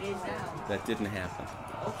 It is now. That didn't happen.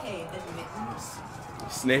 Okay, then Mittens.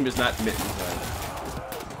 His name is not Mittens.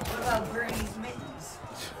 What about Bernie's Mittens?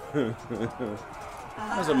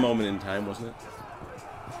 That was a moment in time, wasn't it?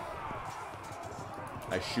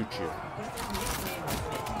 I shoot you. What if his nickname is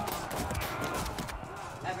Mittens?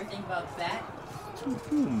 Ever think about that? To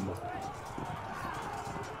whom?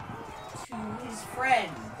 To his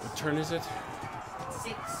friend. What turn is it?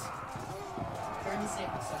 6. Turn 6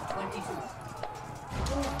 of 22.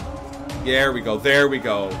 There we go. There we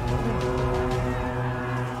go. Not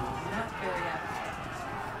very happy.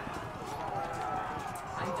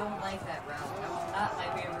 I don't like that rally. That was not my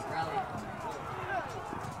favorite rally.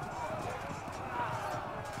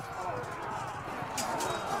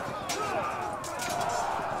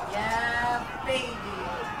 Yeah, baby.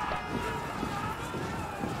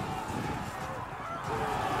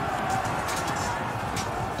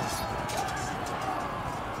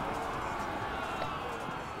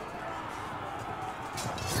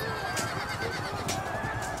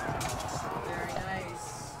 Very nice. Very nice.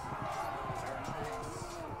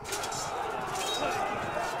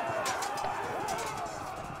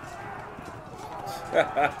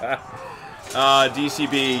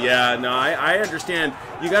 DCB, yeah, no, I understand.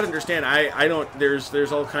 You gotta understand, I don't,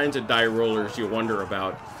 there's all kinds of die rollers you wonder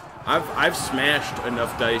about. I've smashed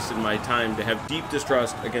enough dice in my time to have deep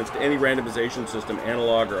distrust against any randomization system,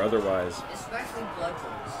 analog or otherwise. Especially blood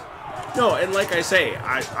bowls. No, and like I say,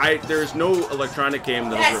 there's no electronic game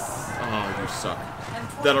that'll Yes! oh, you suck. I'm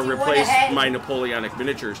That'll 21 replace ahead. my Napoleonic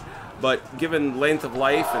miniatures. But given length of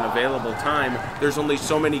life and available time, there's only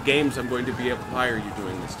so many games I'm going to be able to play. Are you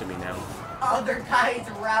doing this to me now? Other guys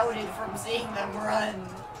routed from seeing them run.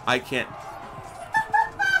 I can't.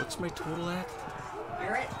 What's my total at?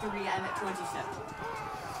 You're at 3, I'm at 27.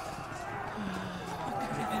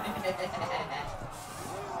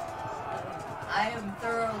 I am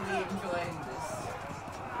thoroughly enjoying this.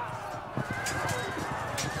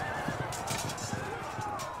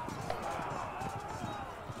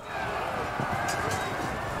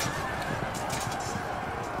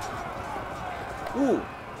 Ooh,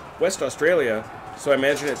 West Australia. So I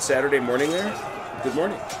imagine it's Saturday morning there? Good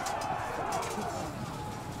morning.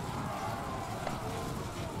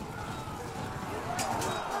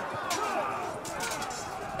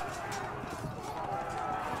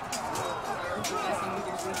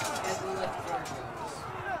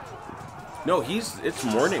 No, it's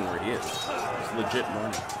morning where he is. It's legit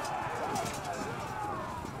morning.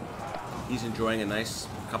 He's enjoying a nice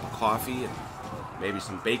cup of coffee and maybe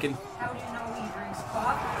some bacon. How do you know he drinks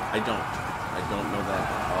coffee? I don't know that.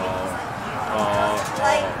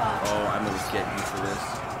 Oh, I'm gonna get you for this.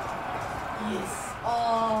 Yes.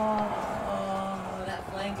 Oh, that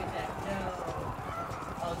flank attack. No.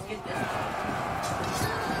 Oh, let's get this.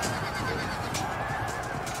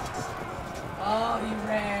 Oh, he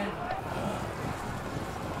ran.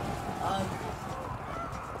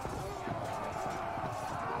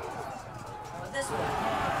 This one.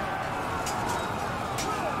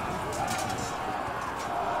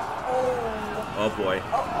 Oh boy.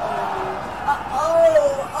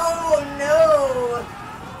 Oh no!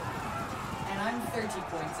 And I'm 30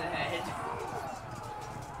 points ahead.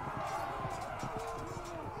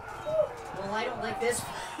 Well, I don't like this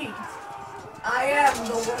fight. I am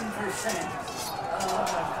the 1%.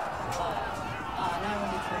 Not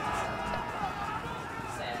only 27.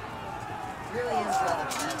 Sad. It really is rather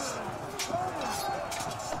sad.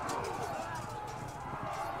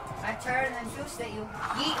 My turn and shoots at you.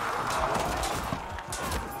 Yeet!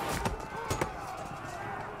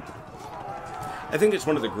 I think it's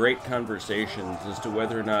one of the great conversations as to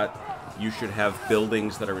whether or not you should have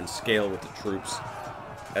buildings that are in scale with the troops.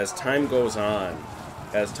 As time goes on,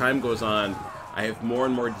 I have more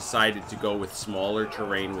and more decided to go with smaller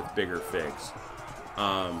terrain with bigger figs.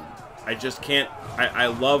 I just can't. I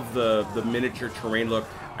love the miniature terrain look.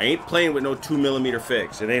 I ain't playing with no 2mm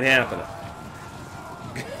figs. It ain't happening.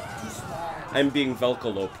 I'm being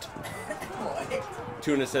velcoloped. What?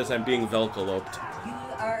 Tuna says I'm being velcoloped. You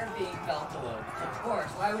are being velcoloped, of course.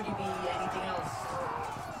 Why would you be anything else?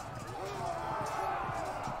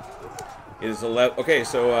 It is 11. Okay,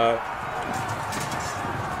 so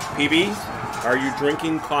PB, are you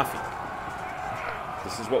drinking coffee?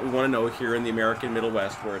 This is what we want to know here in the American Middle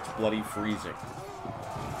West, where it's bloody freezing.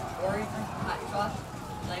 Or even hot chocolate.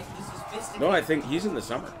 Like, this is fisting. No, I think he's in the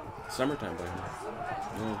summer. Summertime by him.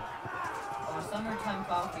 Yeah. Or summertime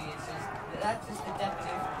coffee is just, that's just the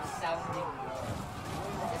definition of sounding warm.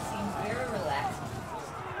 It just seems very relaxing.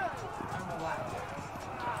 I don't know why.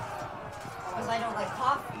 Because I don't like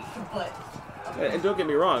coffee, but... And don't get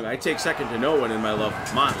me wrong, I take second to no one in my love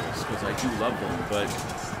of models, because I do love them, but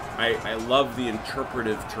I love the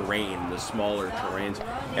interpretive terrain, the smaller terrains,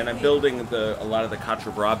 and I'm building a lot of the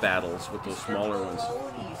Quatre Bras battles with those smaller ones.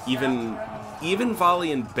 Even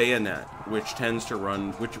volley and bayonet, which tends to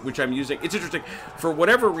run, which I'm using. It's interesting. For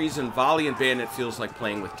whatever reason, volley and bayonet feels like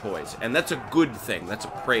playing with toys, and that's a good thing. That's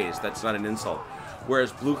a praise. That's not an insult.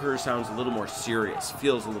 Whereas Blucher sounds a little more serious,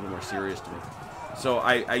 feels a little more serious to me. So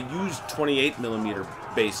I use 28mm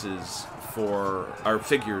bases or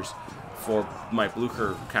figures for my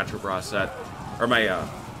Blucher Quatre Bras set, or my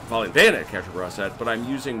volley and bayonet Quatre Bras set, but I'm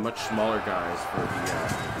using much smaller guys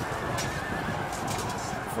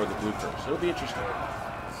for the Blucher. So it'll be interesting.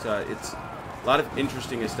 It's a lot of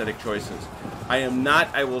interesting aesthetic choices. I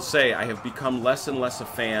will say, I have become less and less a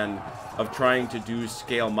fan of trying to do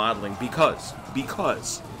scale modeling because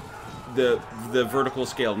the vertical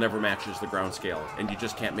scale never matches the ground scale, and you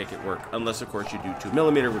just can't make it work unless, of course, you do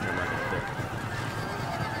 2mm, which I'm not going to do.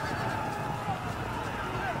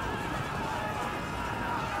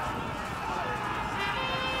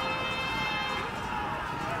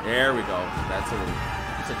 There we go.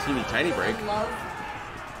 It's a teeny tiny break.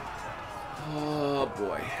 Oh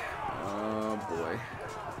boy. Oh boy.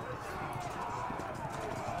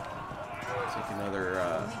 Take another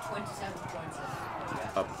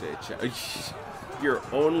update check. You're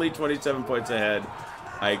only 27 points ahead.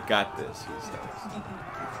 I got this, he says.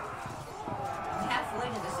 I'm halfway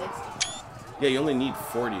to the 60. Yeah, you only need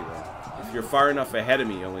 40 though. If you're far enough ahead of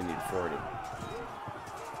me, you only need 40.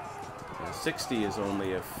 60 is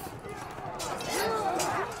only if...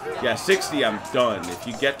 Yeah, 60 I'm done. If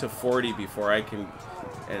you get to 40 before I can...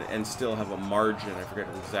 And still have a margin, I forget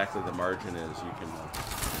what exactly the margin is, you can...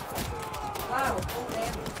 Wow, they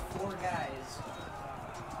have 4 guys.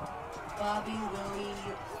 Bobby, Willie,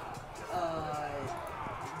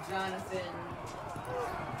 Jonathan,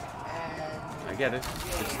 and... I get it.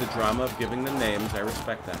 It's the drama of giving them names. I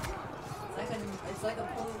respect that. It's like a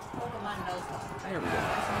Pokemon Nuzlocke. There we go.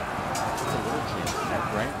 That's a little chance.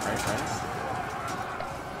 Right.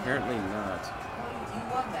 Apparently not. You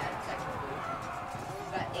won that, technically. You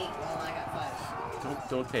got 8, well, I got 5.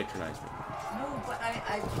 Don't patronize me. No, but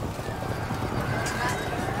I was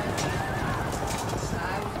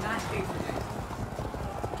not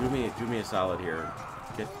patronizing. Do me a solid here.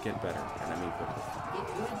 Get better, and I mean quickly. Get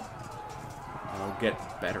good. I'll get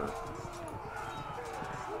better.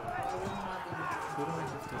 Who do I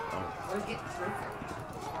have to? Oh. Or get perfect.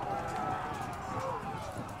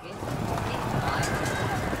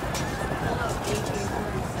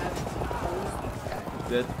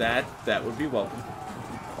 That would be welcome.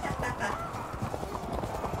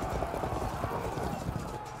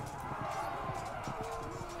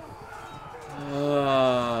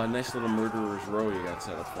 Nice little murderer's row you got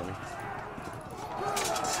set up for me.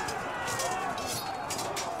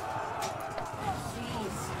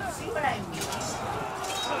 See what I mean?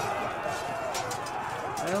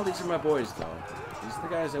 Well, these are my boys, though. These are the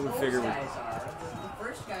guys I would figure would... The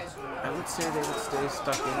first guys were... I would say they would stay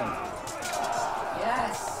stuck in.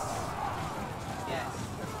 Yes.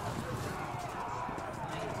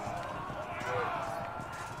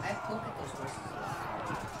 I poke at those horses.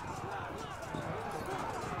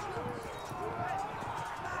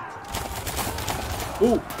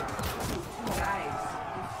 Ooh! Guys.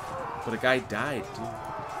 But a guy died, too.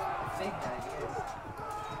 Fig died,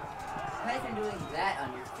 yeah. Imagine doing that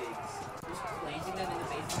on your figs. Just planting them in the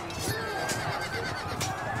basement.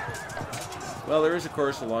 Well, there is, of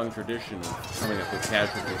course, a long tradition of coming up with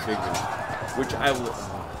casualty figures, which I will...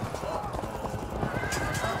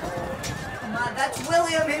 Come on, that's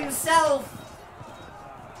William himself!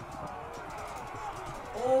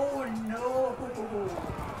 Oh, no!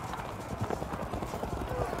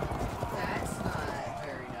 That's not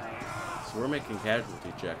very nice. So we're making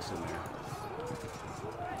casualty checks in there.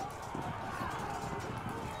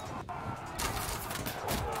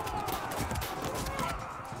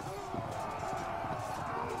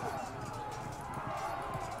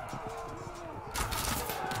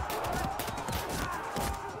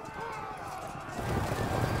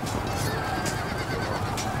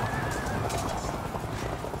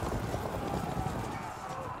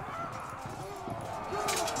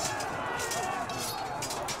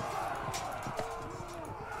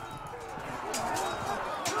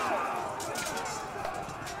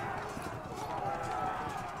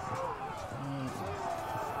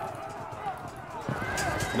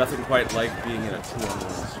 Nothing quite like being in a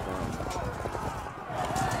 2-on-1 scrum.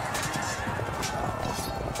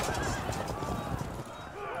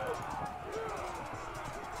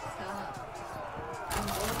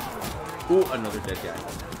 Ooh, another dead guy.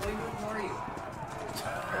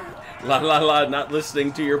 La la la, not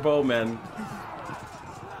listening to your bowmen.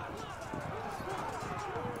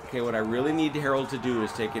 Okay, what I really need Harold to do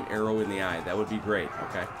is take an arrow in the eye. That would be great,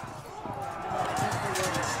 okay?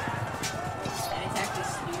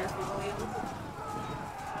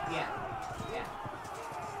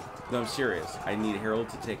 No, I'm serious. I need Harold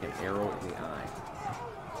to take an arrow in the eye.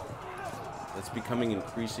 That's becoming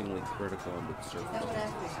increasingly critical under the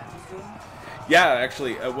circumstances. Yeah,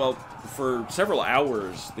 actually, well, for several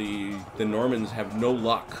hours, the Normans have no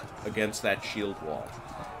luck against that shield wall.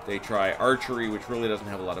 They try archery, which really doesn't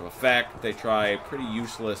have a lot of effect. They try pretty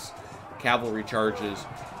useless cavalry charges.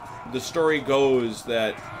 The story goes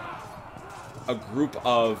that a group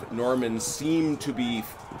of Normans seem to be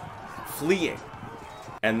fleeing,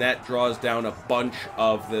 and that draws down a bunch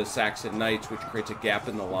of the Saxon knights, which creates a gap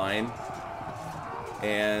in the line.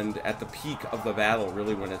 And at the peak of the battle,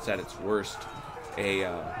 really when it's at its worst, a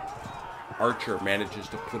archer manages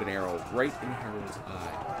to put an arrow right in Harold's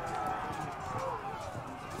eye.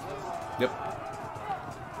 Yep.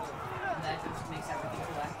 And that just makes everything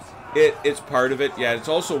collapse. It's part of it, yeah. It's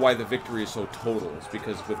also why the victory is so total. It's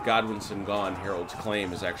because with Godwinson gone, Harold's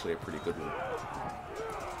claim is actually a pretty good one.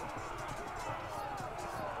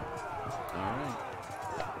 Alright.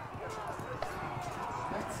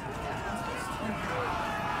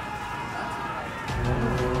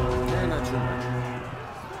 Yeah, not too much.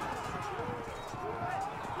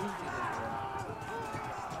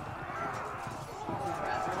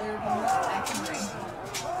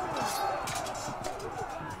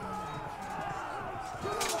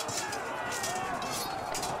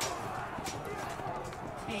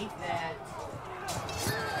 Take that.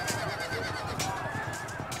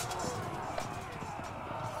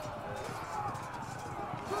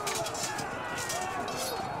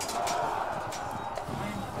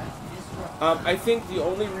 I think the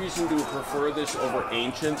only reason to prefer this over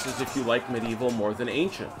Ancients is if you like Medieval more than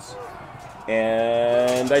Ancients.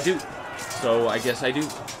 And I do. So I guess I do.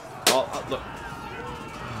 Look.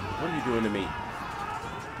 What are you doing to me?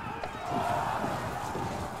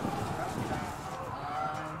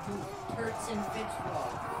 Hurts and Fitzroy.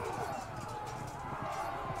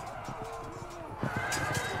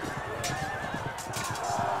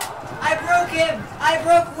 I broke him! I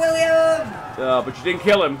broke William! But you didn't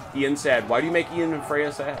kill him. Ian's sad. Why do you make Ian and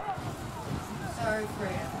Freya sad? Sorry,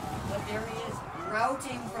 Freya. But there he is,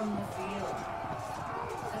 routing from the field.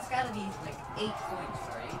 That's gotta be like 8 points,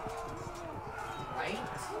 right? Right?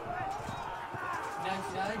 Nudge,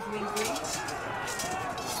 nudge, wink, wink.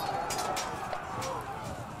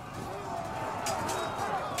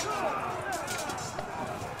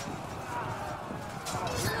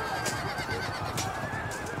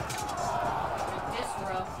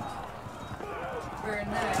 Very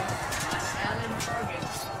nice. Alan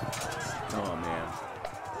Fergus. Oh man.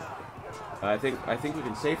 I think we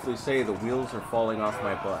can safely say the wheels are falling off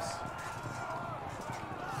my bus.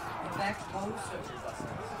 In fact, most of your buses.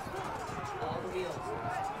 All the wheels.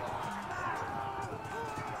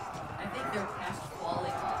 I think they're past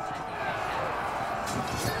falling off. I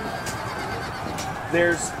think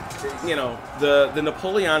There's, you know, the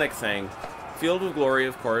Napoleonic thing. Field of Glory,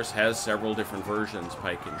 of course, has several different versions.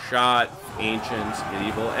 Pike and Shot, Ancients,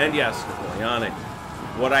 Medieval, and yes, Napoleonic.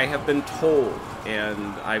 What I have been told, and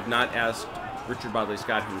I've not asked Richard Bodley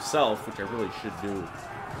Scott himself, which I really should do,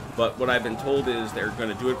 but what I've been told is they're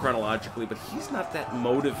going to do it chronologically, but he's not that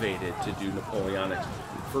motivated to do Napoleonic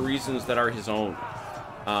for reasons that are his own.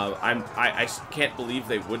 I can't believe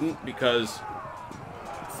they wouldn't, because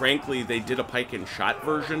frankly, they did a Pike and Shot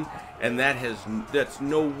version, and that's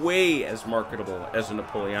no way as marketable as a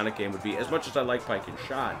Napoleonic game would be, as much as I like Pike and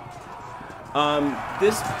Shot.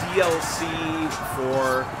 This DLC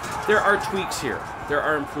there are tweaks here. There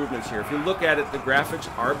are improvements here. If you look at it, the graphics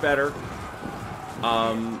are better.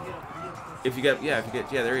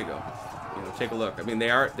 There you go. You know, take a look. I mean, they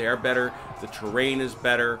are better. The terrain is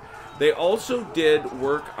better. They also did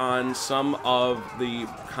work on some of the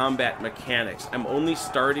combat mechanics. I'm only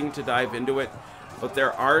starting to dive into it, but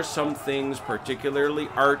there are some things, particularly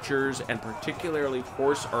archers and particularly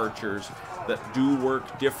horse archers, that do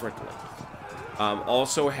work differently.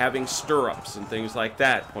 Also having stirrups and things like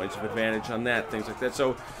that, points of advantage on that, things like that.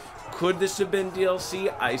 So could this have been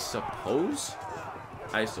DLC? I suppose.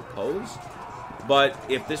 But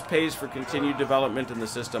if this pays for continued development in the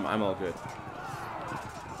system, I'm all good.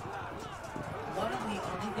 One of the only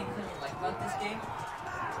things I don't like about this game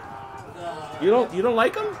You don't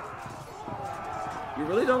like them? You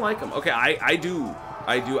really don't like them? Okay, I do.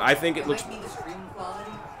 I think it looks. Might be the stream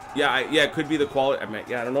quality. Yeah, yeah, it could be the quality. I mean,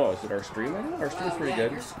 yeah, I don't know. Is it our stream? I think our stream's pretty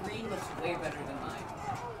good. Your screen looks way better than mine.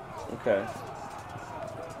 Okay.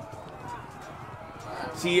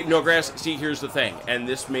 See, no grass. See, here's the thing, and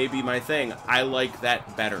this may be my thing. I like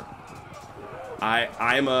that better.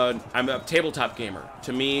 I'm a tabletop gamer.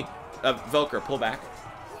 To me, Velcro, pull back.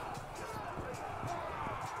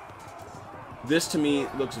 This to me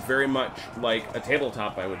looks very much like a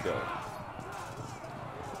tabletop I would build.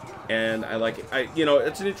 And I like it. You know,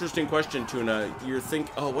 it's an interesting question, Tuna.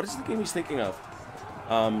 Oh, what is the game he's thinking of?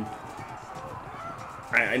 I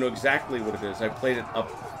know exactly what it is. I've played it a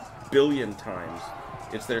billion times.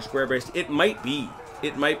 It's their square-based. It might be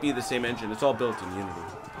the same engine. It's all built in Unity.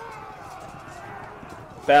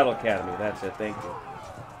 Battle Academy. That's it. Thank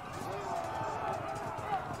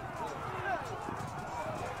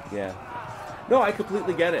you. Yeah. No, I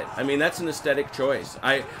completely get it. I mean, that's an aesthetic choice.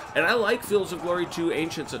 I like Fields of Glory 2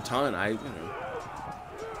 Ancients a ton. What's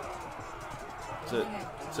that?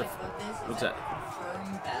 The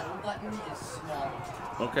confirm battle button is small.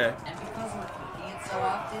 Okay. And because we're clicking it so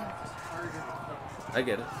often, it's harder to click. I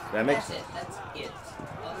get it. That makes sense. That's it.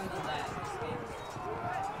 Other than that, this game is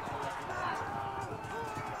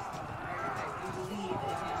I do believe that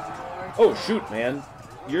it is more. Oh shoot, man!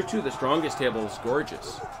 Year 2, the strongest table is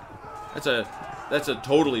gorgeous. That's a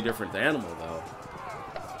totally different animal, though.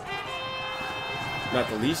 Not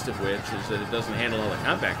the least of which is that it doesn't handle all the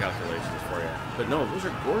combat calculations for you. But no, those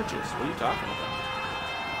are gorgeous. What are you talking about?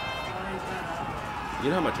 You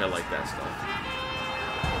know how much I like that stuff.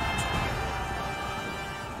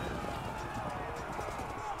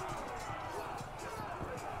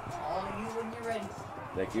 All of you when you're ready.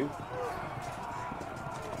 Thank you.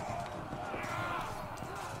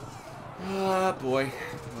 Ah, boy.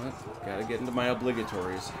 Well, gotta get into my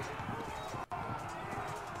obligatories.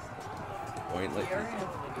 Boy, ain't we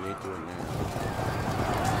ain't doing that.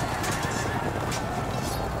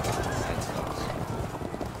 That sucks.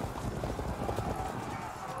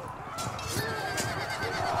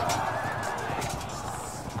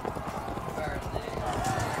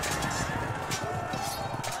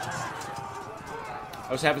 I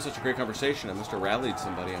was having such a great conversation. I must have rallied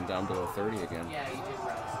somebody. I'm down below 30 again. Yeah, you did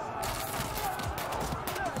rally.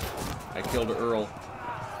 I killed Earl.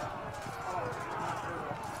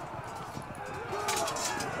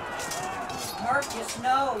 Marcus,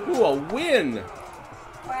 no! Ooh, a win!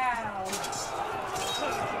 Wow.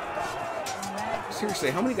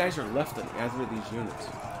 Seriously, how many guys are left in either of these units?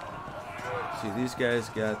 See, these guys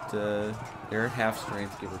got, they're at half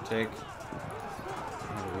strength, give or take.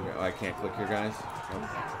 Oh, I can't click here, guys. Nope.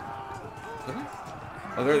 Did I?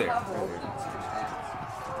 Oh, they're there.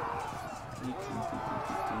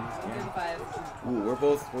 Ooh, we're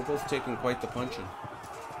both taking quite the punching.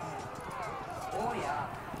 Oh yeah.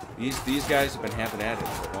 These guys have been having at it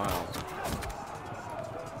for a while.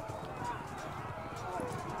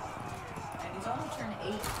 And he's only turned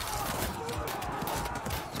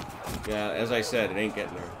 8. Yeah, as I said, it ain't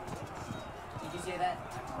getting there. Did you say that?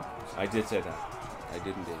 I did say that. I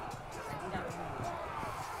did indeed. I did not remember that.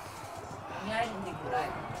 I mean, I didn't think it would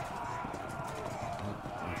either.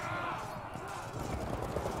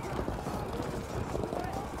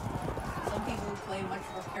 Some people play much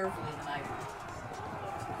more carefully than I do.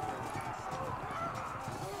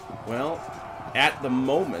 Well, at the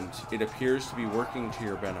moment, it appears to be working to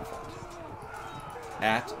your benefit.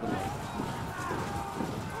 At the moment.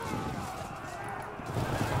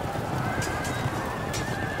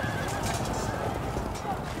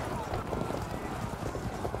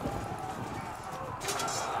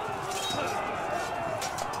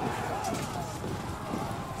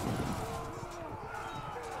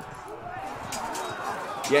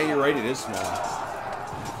 Yeah, you're right, it is small. I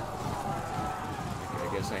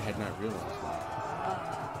guess I had not realized that.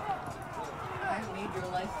 I've made your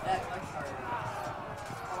life that much harder.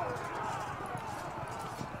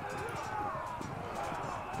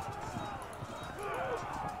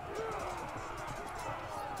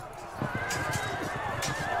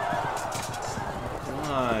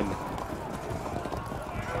 Come on.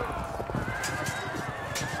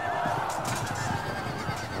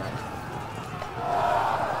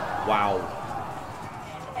 Wow.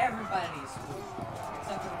 And everybody's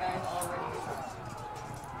except for the guys already.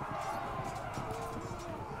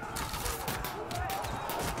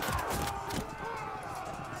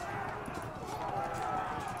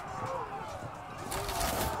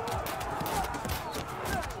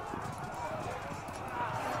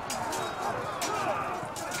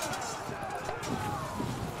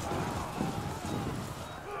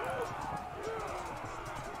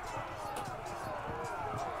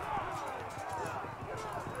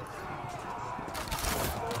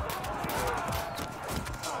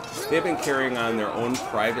 they've been carrying on their own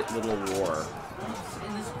private little war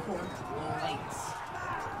In this corner, lights.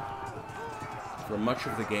 for much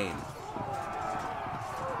of the game.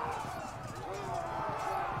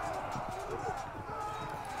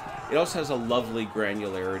 It also has a lovely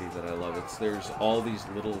granularity that I love. There's all these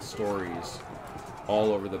little stories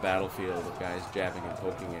all over the battlefield of guys jabbing and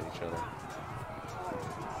poking at each other.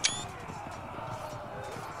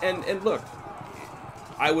 And look,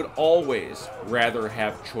 I would always rather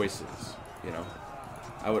have choices, you know.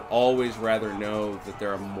 I would always rather know that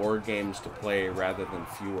there are more games to play rather than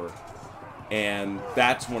fewer. And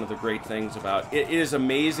that's one of the great things about it. It is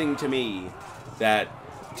amazing to me that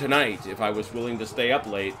tonight, if I was willing to stay up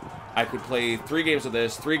late, I could play 3 games of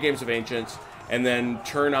this, 3 games of Ancients, and then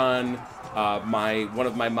turn on one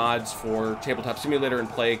of my mods for Tabletop Simulator and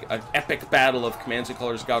play an epic battle of Commands and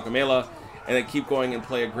Colors Gaugamela, and then keep going and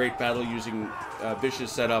play a great battle using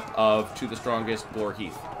Vish's setup of To the Strongest, Blore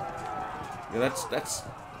Heath. You know, that's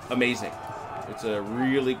amazing. It's a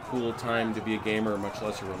really cool time to be a gamer, much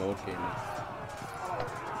less a remote gamer.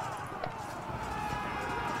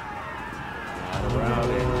 Not around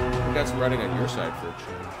it. We got some running on your side for a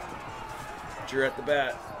change. But you're at the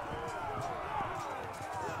bat.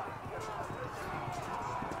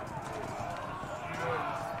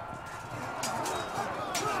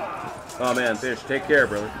 Oh man, Fish, take care,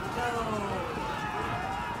 brother.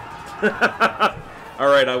 All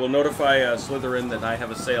right, I will notify Slytherin that I have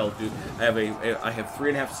a sale due. I have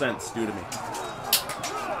 3.5 cents due to me.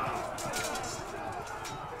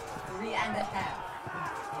 3.5.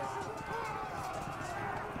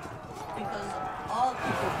 Because all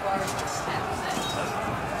people borrow 5 cents.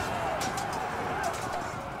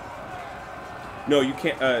 No, you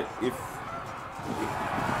can't.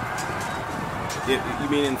 You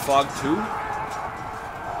mean in Fog 2,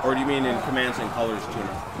 or do you mean in Commands and Colors 2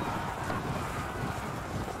 now?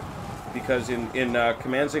 Because in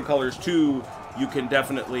Commands and Colors 2, you can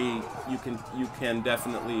definitely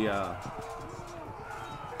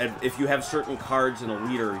if you have certain cards in a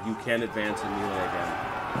leader, you can advance in melee again.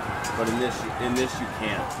 But in this you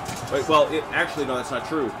can't. Well, actually no, that's not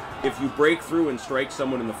true. If you break through and strike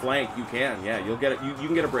someone in the flank, you can. Yeah, you'll get it. You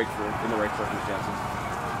can get a breakthrough in the right circumstances.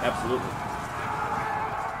 Absolutely.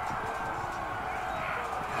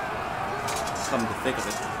 Come to think of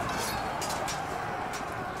it.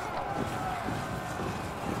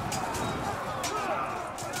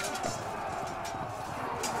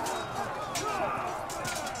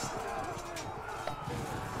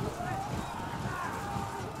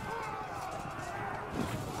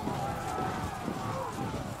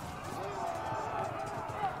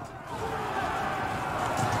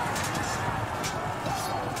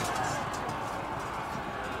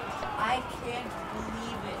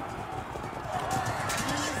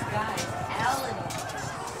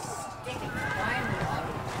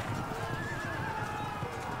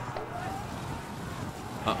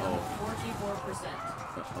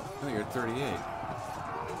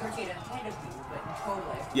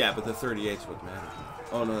 Yeah, but the 38's what matters.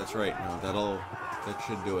 Oh no, that's right. No, that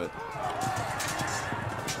should do it.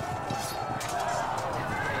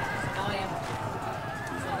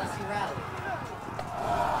 Unless you rally.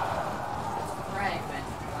 Fragment.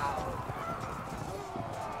 Wow.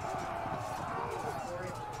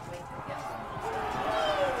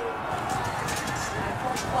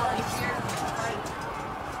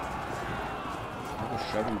 I will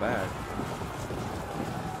shove him back.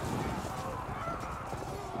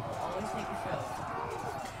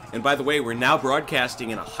 And by the way, we're now broadcasting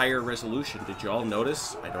in a higher resolution. Did you all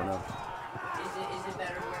notice? I don't know. Is it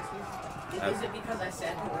better resolution? Is it because I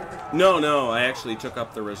said the word? No. I actually took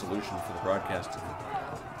up the resolution for the broadcasting.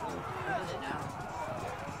 What is it now?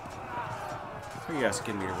 Are you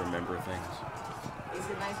asking me to remember things? Is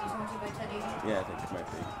it 1920 by 1080? Yeah, I think it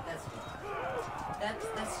might be.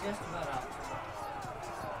 That's just about up.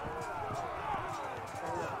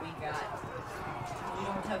 For what we got. We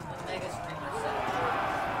don't have the mega streamer set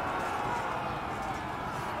up.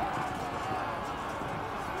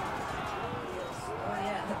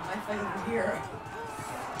 My fight over here.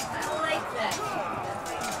 I like that.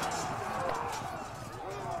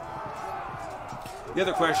 The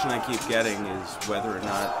other question I keep getting is whether or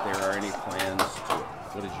not there are any plans to...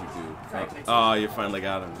 What did you do? Oh, you finally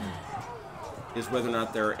got him. Is whether or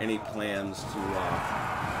not there are any plans to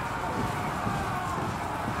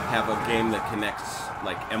have a game that connects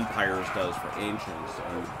like Empires does for Ancients.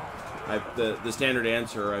 The standard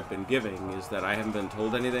answer I've been giving is that I haven't been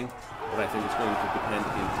told anything, but I think it's going to depend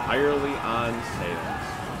entirely on sales.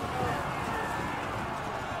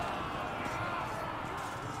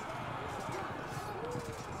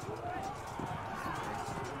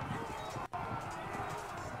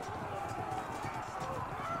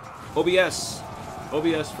 OBS.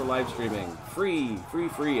 OBS for live streaming. Free,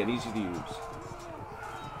 and easy to use.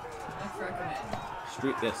 Much recommend.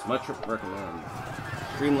 Yes, much recommend.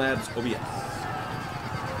 Streamlabs OBS.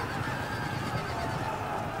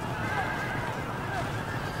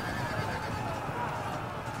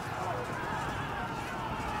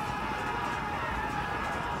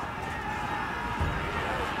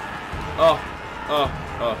 Oh.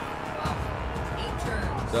 Wow. 8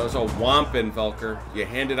 turns. That was a wompin, Velker. You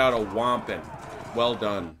handed out a wompin. Well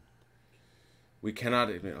done. We cannot...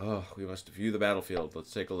 Oh, we must view the battlefield.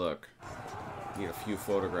 Let's take a look. Need a few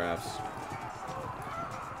photographs.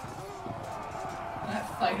 That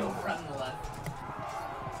fight over on the left.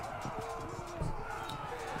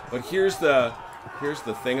 But here's the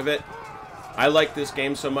thing of it. I like this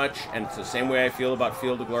game so much, and it's the same way I feel about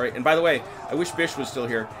Field of Glory. And by the way, I wish Bish was still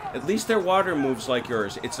here. At least their water moves like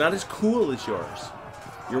yours. It's not as cool as yours.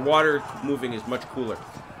 Your water moving is much cooler,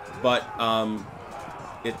 but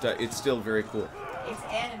it's still very cool. It's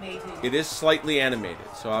animated. It is slightly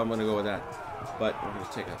animated, so I'm going to go with that. But we're going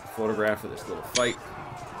to take a photograph of this little fight.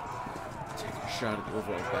 Take a shot at the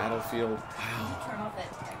overall battlefield. Wow. Turn off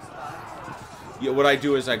that Xbox. Yeah, what I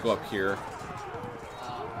do is I go up here.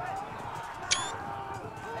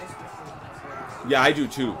 Yeah, I do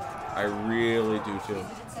too. I really do too.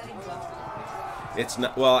 It's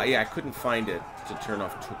not. Well, yeah, I couldn't find it to turn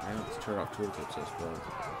off. Let's turn off tooltips, I suppose.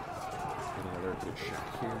 Get another good shot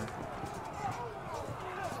here.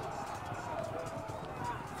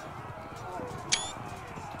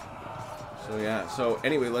 So yeah. So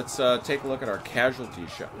anyway, let's take a look at our casualty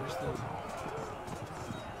shot. Where's the?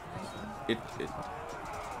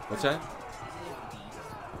 What's that?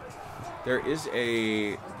 There is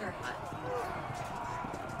a.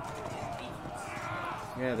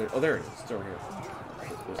 Yeah, there it is. It's over here.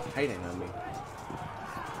 It was hiding on me.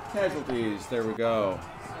 Casualties. There we go.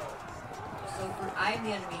 So I'm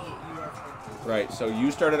the enemy. You are 50. Right. So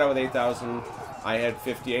you started out with 8,000. I had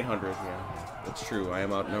 5,800. Yeah, that's true. I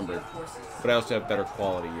am outnumbered, but I also have better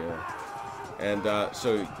quality. Yeah. And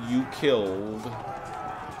so you killed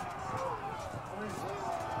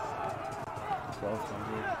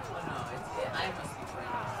 1,200. I must be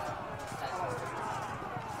friendly.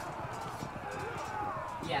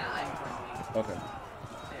 Yeah, I'm friendly. Okay.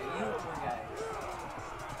 There, you poor guy.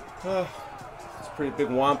 It's a pretty big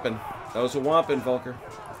wompin. That was a wompin, Volker.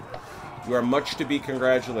 You are much to be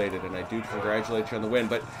congratulated, and I do congratulate you on the win.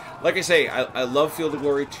 But like I say, I love Field of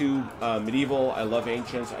Glory 2, Medieval. I love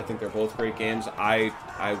Ancients. I think they're both great games. I'm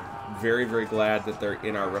very, very glad that they're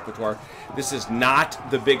in our repertoire. This is not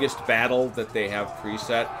the biggest battle that they have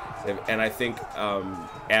preset, and I think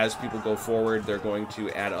as people go forward, they're going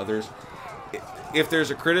to add others. If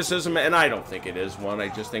there's a criticism, and I don't think it is one, I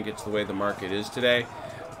just think it's the way the market is today,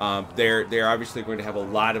 they're obviously going to have a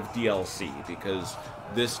lot of DLC, because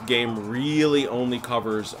this game really only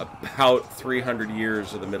covers about 300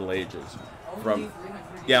 years of the Middle Ages.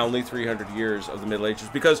 Only 300 years of the Middle Ages,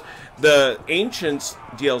 because the Ancients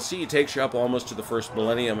DLC takes you up almost to the first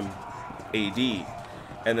millennium AD,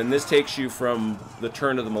 and then this takes you from the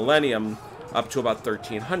turn of the millennium up to about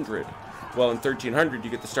 1300. Well, in 1300, you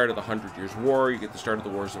get the start of the 100 Years' War, you get the start of the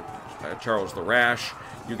Wars of Charles the Rash,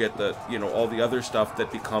 you get the, all the other stuff that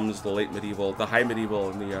becomes the late medieval, the high medieval,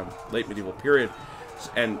 and the late medieval period.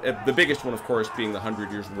 And the biggest one, of course, being the 100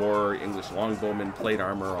 Years' War, English longbowmen, plate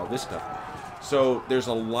armor, all this stuff. So there's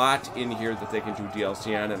a lot in here that they can do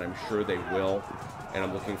DLC on, and I'm sure they will, and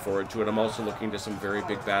I'm looking forward to it. I'm also looking to some very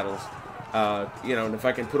big battles. And if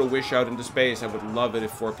I can put a wish out into space, I would love it if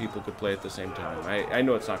 4 people could play at the same time. I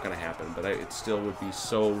know it's not going to happen, but it still would be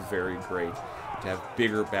so very great to have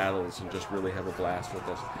bigger battles and just really have a blast with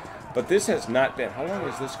this. But this has not been... How long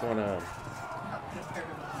is this going on?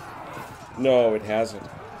 No, it hasn't.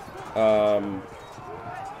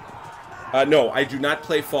 No, I do not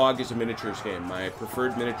play Fog as a miniatures game. My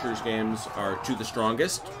preferred miniatures games are To the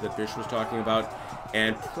Strongest, that Bish was talking about,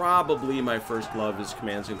 and probably my first love is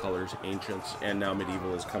Commands and Colors, Ancients, and now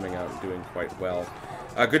Medieval is coming out and doing quite well.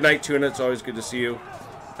 Good night, Tuna. It's always good to see you.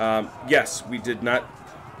 Yes, we did not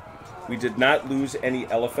lose any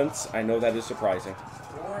elephants. I know that is surprising,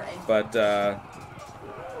 but yeah,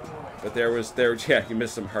 you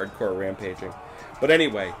missed some hardcore rampaging. But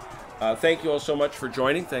anyway, thank you all so much for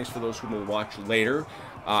joining. Thanks for those who will watch later.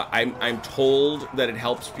 I'm told that it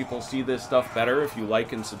helps people see this stuff better if you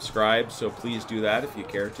like and subscribe, so please do that if you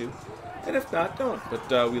care to. And if not, don't.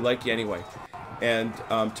 But we like you anyway. And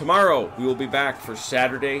tomorrow we will be back for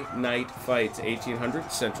Saturday Night Fights,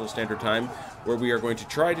 1800 Central Standard Time, where we are going to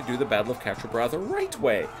try to do the Battle of Quatre Bras the right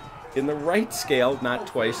way. In the right scale, not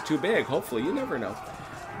twice too big. Hopefully, you never know.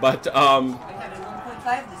 But,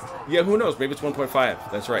 1.5 this time. Yeah, who knows? Maybe it's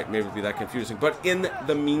 1.5. That's right. Maybe it'll be that confusing. But in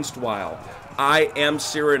the meanwhile, I am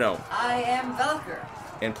Cyrano. I am Velker.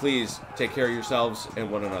 And please take care of yourselves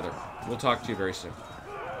and one another. We'll talk to you very soon.